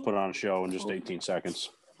Hawes put on a show in just 18 seconds.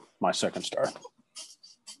 My second star.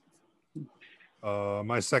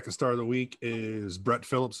 My second star of the week is Brett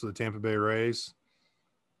Phillips of the Tampa Bay Rays.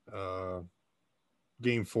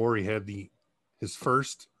 Game 4, he had his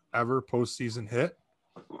first ever postseason hit,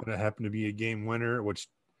 and it happened to be a game winner, which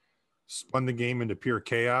spun the game into pure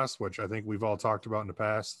chaos, which I think we've all talked about in the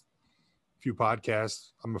past few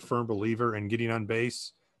podcasts. I'm a firm believer in getting on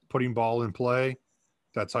base, putting ball in play.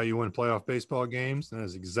 That's how you win playoff baseball games. And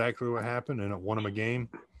that's exactly what happened, and it won him a game.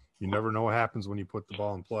 You never know what happens when you put the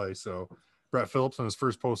ball in play. So Brett Phillips on his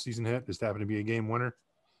first postseason hit just happened to be a game winner.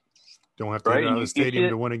 Don't have to get out of the stadium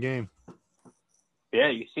to win a game. Yeah,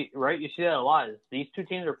 you see that a lot. These two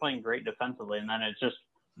teams are playing great defensively, and then it's just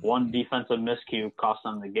one defensive miscue cost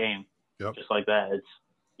them the game. Yep. Just like that.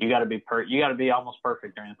 You got to be almost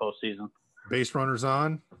perfect during the postseason. Base runners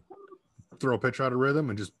on, throw a pitch out of rhythm,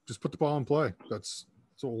 and just put the ball in play. That's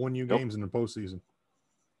what won you games in the postseason.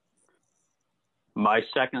 My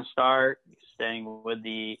second star, staying with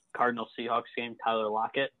the Cardinals Seahawks game, Tyler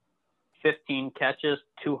Lockett, 15 catches,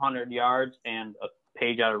 200 yards, and a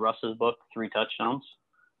page out of Russ's book, 3 touchdowns.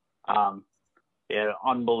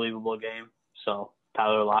 Unbelievable game. So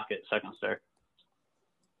Tyler Lockett, second star.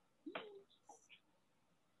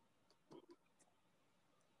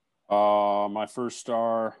 My first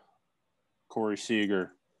star, Corey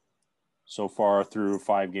Seager. So far through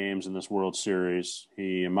 5 games in this World Series,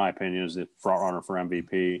 he, in my opinion, is the front runner for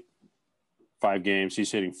MVP. 5 games,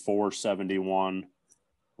 he's hitting .471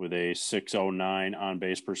 with a .609 on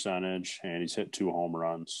base percentage, and he's hit 2 home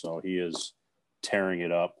runs. So he is tearing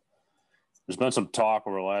it up. There's been some talk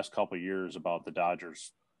over the last couple of years about the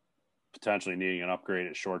Dodgers potentially needing an upgrade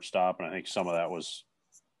at shortstop, and I think some of that was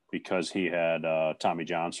because he had Tommy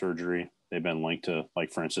John surgery. They've been linked to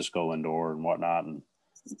like Francisco Lindor and whatnot, and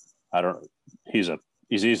he's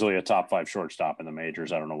easily a top 5 shortstop in the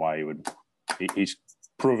majors. I don't know why he's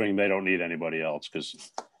proving they don't need anybody else, because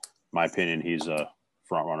in my opinion, he's a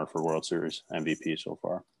front runner for World Series MVP so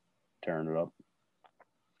far, tearing it up.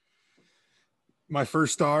 My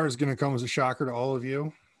first star is going to come as a shocker to all of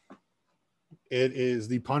you. It is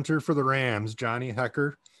the punter for the Rams, Johnny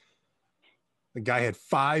Hekker. The guy had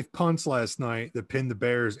 5 punts last night that pinned the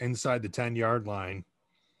Bears inside the 10-yard line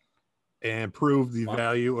and proved the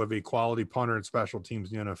value of a quality punter and special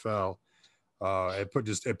teams in the NFL.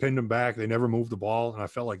 It pinned them back. They never moved the ball, and I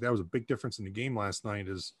felt like that was a big difference in the game last night.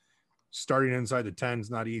 Is starting inside the 10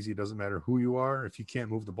 is not easy. It doesn't matter who you are. If you can't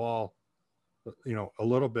move the ball, a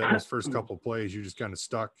little bit in those first couple of plays, you're just kind of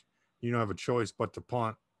stuck. You don't have a choice but to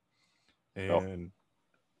punt. And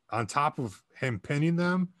on top of him pinning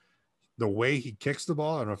them, the way he kicks the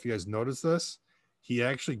ball, I don't know if you guys noticed this, he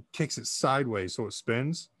actually kicks it sideways so it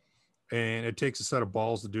spins. And it takes a set of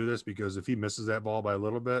balls to do this, because if he misses that ball by a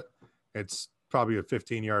little bit, it's probably a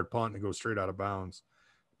 15-yard punt and goes straight out of bounds.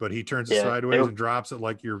 But he turns it sideways and drops it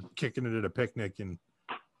like you're kicking it at a picnic and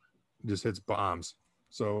just hits bombs.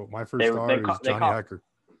 So my first star is Johnny Hekker.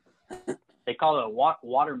 They call it a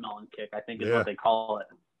watermelon kick, I think is what they call it.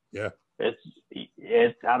 Yeah.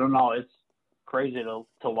 It's I don't know. crazy to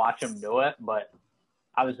watch him do it, but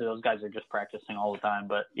obviously those guys are just practicing all the time.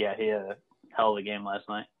 But yeah, he had a hell of a game last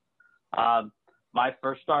night. My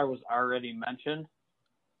first star was already mentioned,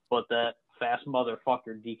 but that fast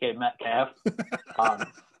motherfucker DK Metcalf.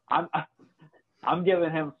 I'm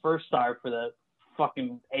giving him first star for the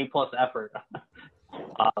fucking A+ effort.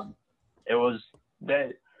 It was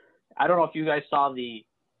that. I don't know if you guys saw the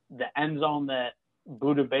end zone that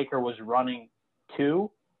Budda Baker was running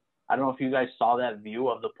to. I don't know if you guys saw that view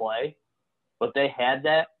of the play, but they had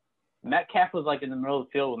that. Metcalf was like in the middle of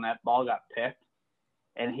the field when that ball got picked,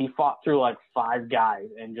 and he fought through like 5 guys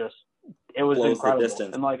and just it was incredible.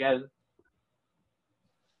 And like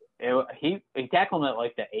he tackled him at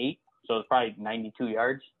like the 8, so it was probably 92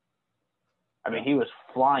 yards. I mean, he was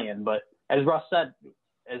flying, but as Russ said,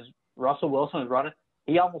 as Russell Wilson was running,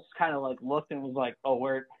 he almost kind of like looked and was like, "Oh,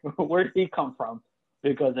 where did he come from?"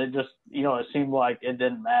 Because it just, it seemed like it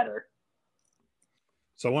didn't matter.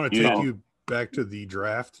 So I want to take you back to the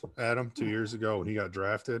draft, Adam, 2 years ago when he got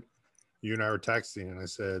drafted. You and I were texting, and I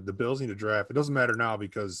said the Bills need to draft. It doesn't matter now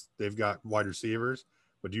because they've got wide receivers.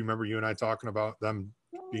 But do you remember you and I talking about them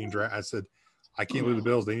being drafted? I said, I can't believe the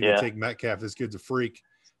Bills. They need to take Metcalf. This kid's a freak.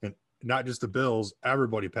 And not just the Bills.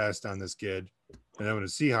 Everybody passed on this kid. And then when the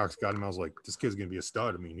Seahawks got him, I was like, this kid's going to be a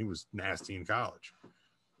stud. I mean, he was nasty in college.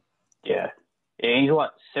 Yeah. He's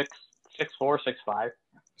what, 6'4", 6'5"?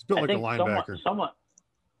 He's built like a linebacker.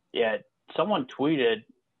 Someone tweeted,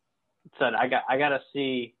 said, I got to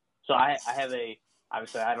see. So I have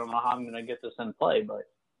obviously, I don't know how I'm going to get this in play, but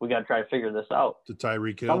we got to try to figure this out. To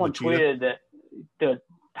Tyreek Hill. Someone tweeted that the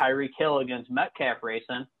Tyreek Hill against Metcalf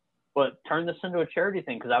racing, but turn this into a charity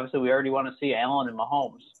thing because obviously we already want to see Allen and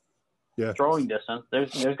Mahomes. Yeah. Throwing distance.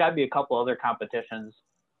 There's got to be a couple other competitions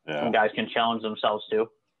some guys can challenge themselves to.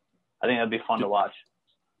 I think that'd be fun to watch.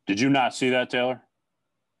 Did you not see that, Taylor?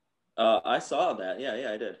 I saw that.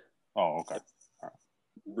 Yeah, I did. Oh, okay. All right.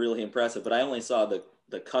 Really impressive, but I only saw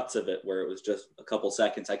the cuts of it where it was just a couple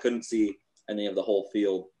seconds. I couldn't see any of the whole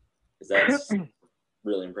field because that's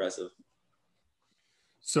really impressive.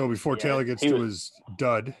 So before Taylor gets to his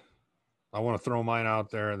dud, I want to throw mine out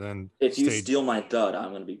there. And then if you steal my dud, I'm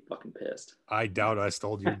going to be fucking pissed. I doubt I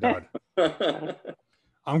stole your dud.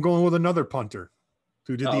 I'm going with another punter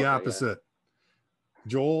who did the opposite. Yeah.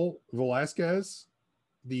 Joel Velasquez,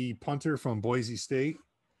 the punter from Boise State,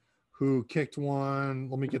 who kicked one.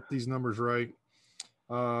 Let me get these numbers right.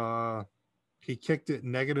 He kicked it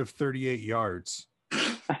negative 38 yards.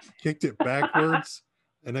 Kicked it backwards,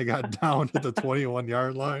 and they got down to the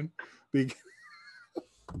 21-yard line.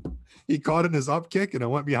 He caught it in his up kick, and it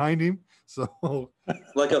went behind him. So,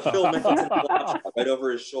 like a Phil Mickelson right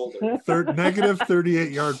over his shoulder. Negative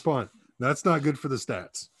 38-yard punt. That's not good for the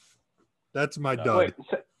stats. That's my dud.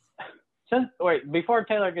 Wait, before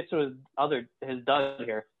Taylor gets to his dud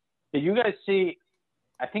here, did you guys see?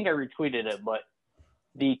 I think I retweeted it, but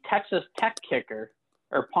the Texas Tech kicker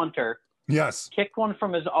or punter, kicked one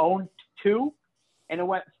from his own 2, and it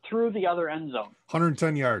went through the other end zone.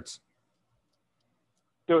 110 yards.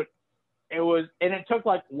 Dude, it took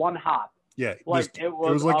like one hop. Yeah, it was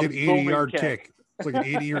like an 80-yard kick. It's like an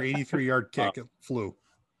 80 or 83-yard kick. It flew.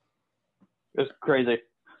 It was crazy.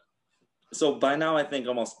 So by now, I think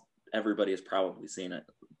almost everybody has probably seen it.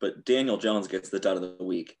 But Daniel Jones gets the dud of the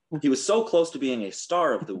week. He was so close to being a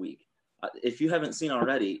star of the week. If you haven't seen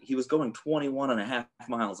already, he was going 21.5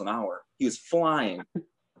 miles an hour. He was flying.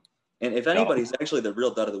 And if anybody's actually the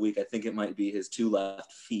real dud of the week, I think it might be his 2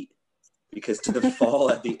 left feet. Because to fall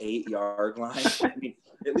at the 8-yard line, I mean,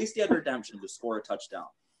 at least he had redemption to score a touchdown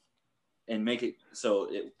and make it so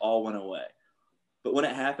it all went away. But when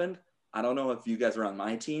it happened, I don't know if you guys were on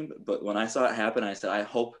my team, but when I saw it happen, I said, I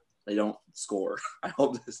hope they don't score. I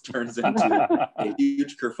hope this turns into a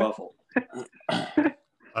huge kerfuffle. I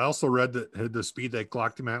also read that the speed they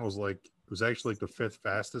clocked him at was actually like the 5th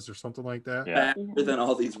fastest or something like that. Yeah. Faster than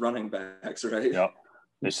all these running backs, right? Yep.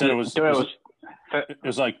 They said it was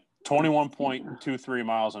like 21.23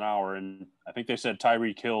 miles an hour, and I think they said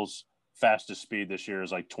Tyreek Hill's fastest speed this year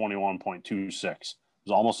is like 21.26. It was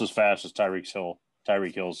almost as fast as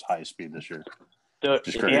Tyreek Hill's highest speed this year. Dude,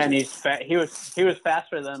 yeah, and he was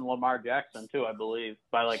faster than Lamar Jackson too, I believe,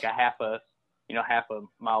 by like a half a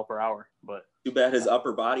mile per hour. But too bad his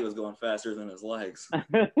upper body was going faster than his legs.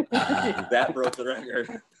 That broke the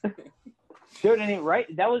record. Dude, and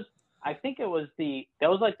I think that was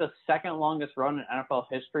like the second longest run in NFL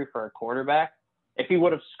history for a quarterback. If he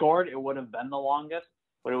would have scored, it would have been the longest,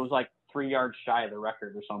 but it was like 3 yards shy of the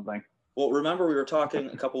record or something. Well, remember we were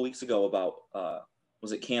talking a couple weeks ago about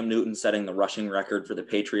was it Cam Newton setting the rushing record for the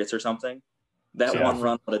Patriots or something? That one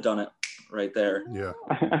run would have done it right there. Yeah.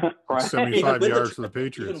 Right. 75 With the yards for trip- the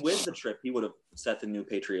Patriots. Even with the trip, he would have set the new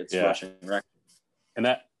Patriots Yeah. rushing record. And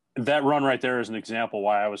that run right there is an example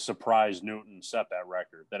why I was surprised Newton set that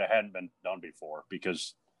record, that it hadn't been done before,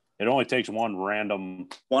 because it only takes one random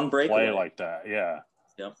One breakaway. play like that. Yeah.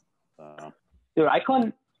 Yep. Dude, I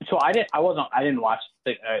couldn't. So I didn't watch.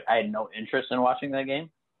 I had no interest in watching that game.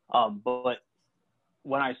 But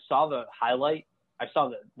when I saw the highlight, I saw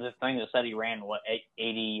the thing that said he ran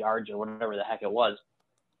 80 yards or whatever the heck it was.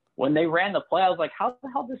 When they ran the play, I was like, how the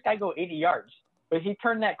hell did this guy go 80 yards? But he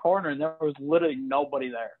turned that corner and there was literally nobody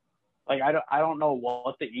there. Like I don't know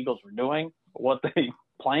what the Eagles were doing, what they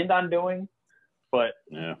planned on doing, but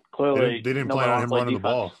Yeah. clearly They didn't nobody plan on him wanted running to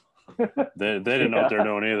play the ball. They didn't know what they're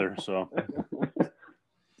doing either. So,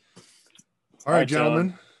 All right,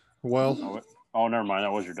 gentlemen. Well, oh, never mind.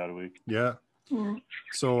 That was your dud of the week. yeah. defense.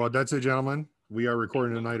 So that's it, gentlemen. We are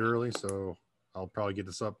recording tonight early, so I'll probably get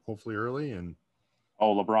this up hopefully early. And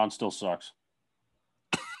Oh, LeBron still sucks.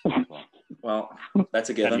 Well, that's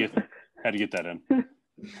a Had to given. get that in.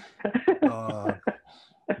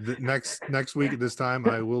 next week at this time,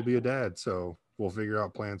 I will be a dad, so we'll figure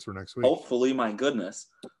out plans for next week. Hopefully, my goodness,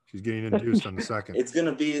 She's getting induced on the second. it's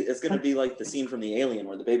gonna be like the scene from the Alien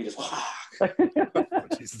where the baby just. Oh,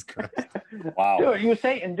 Jesus Christ. Wow. Dude, you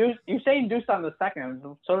say induced on the second.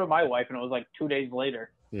 So did my wife, and it was like 2 days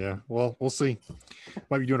later. Yeah. Well, we'll see.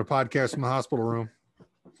 Might be doing a podcast from the hospital room.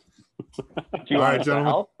 Do you All want right, us to gentlemen.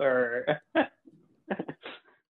 help or?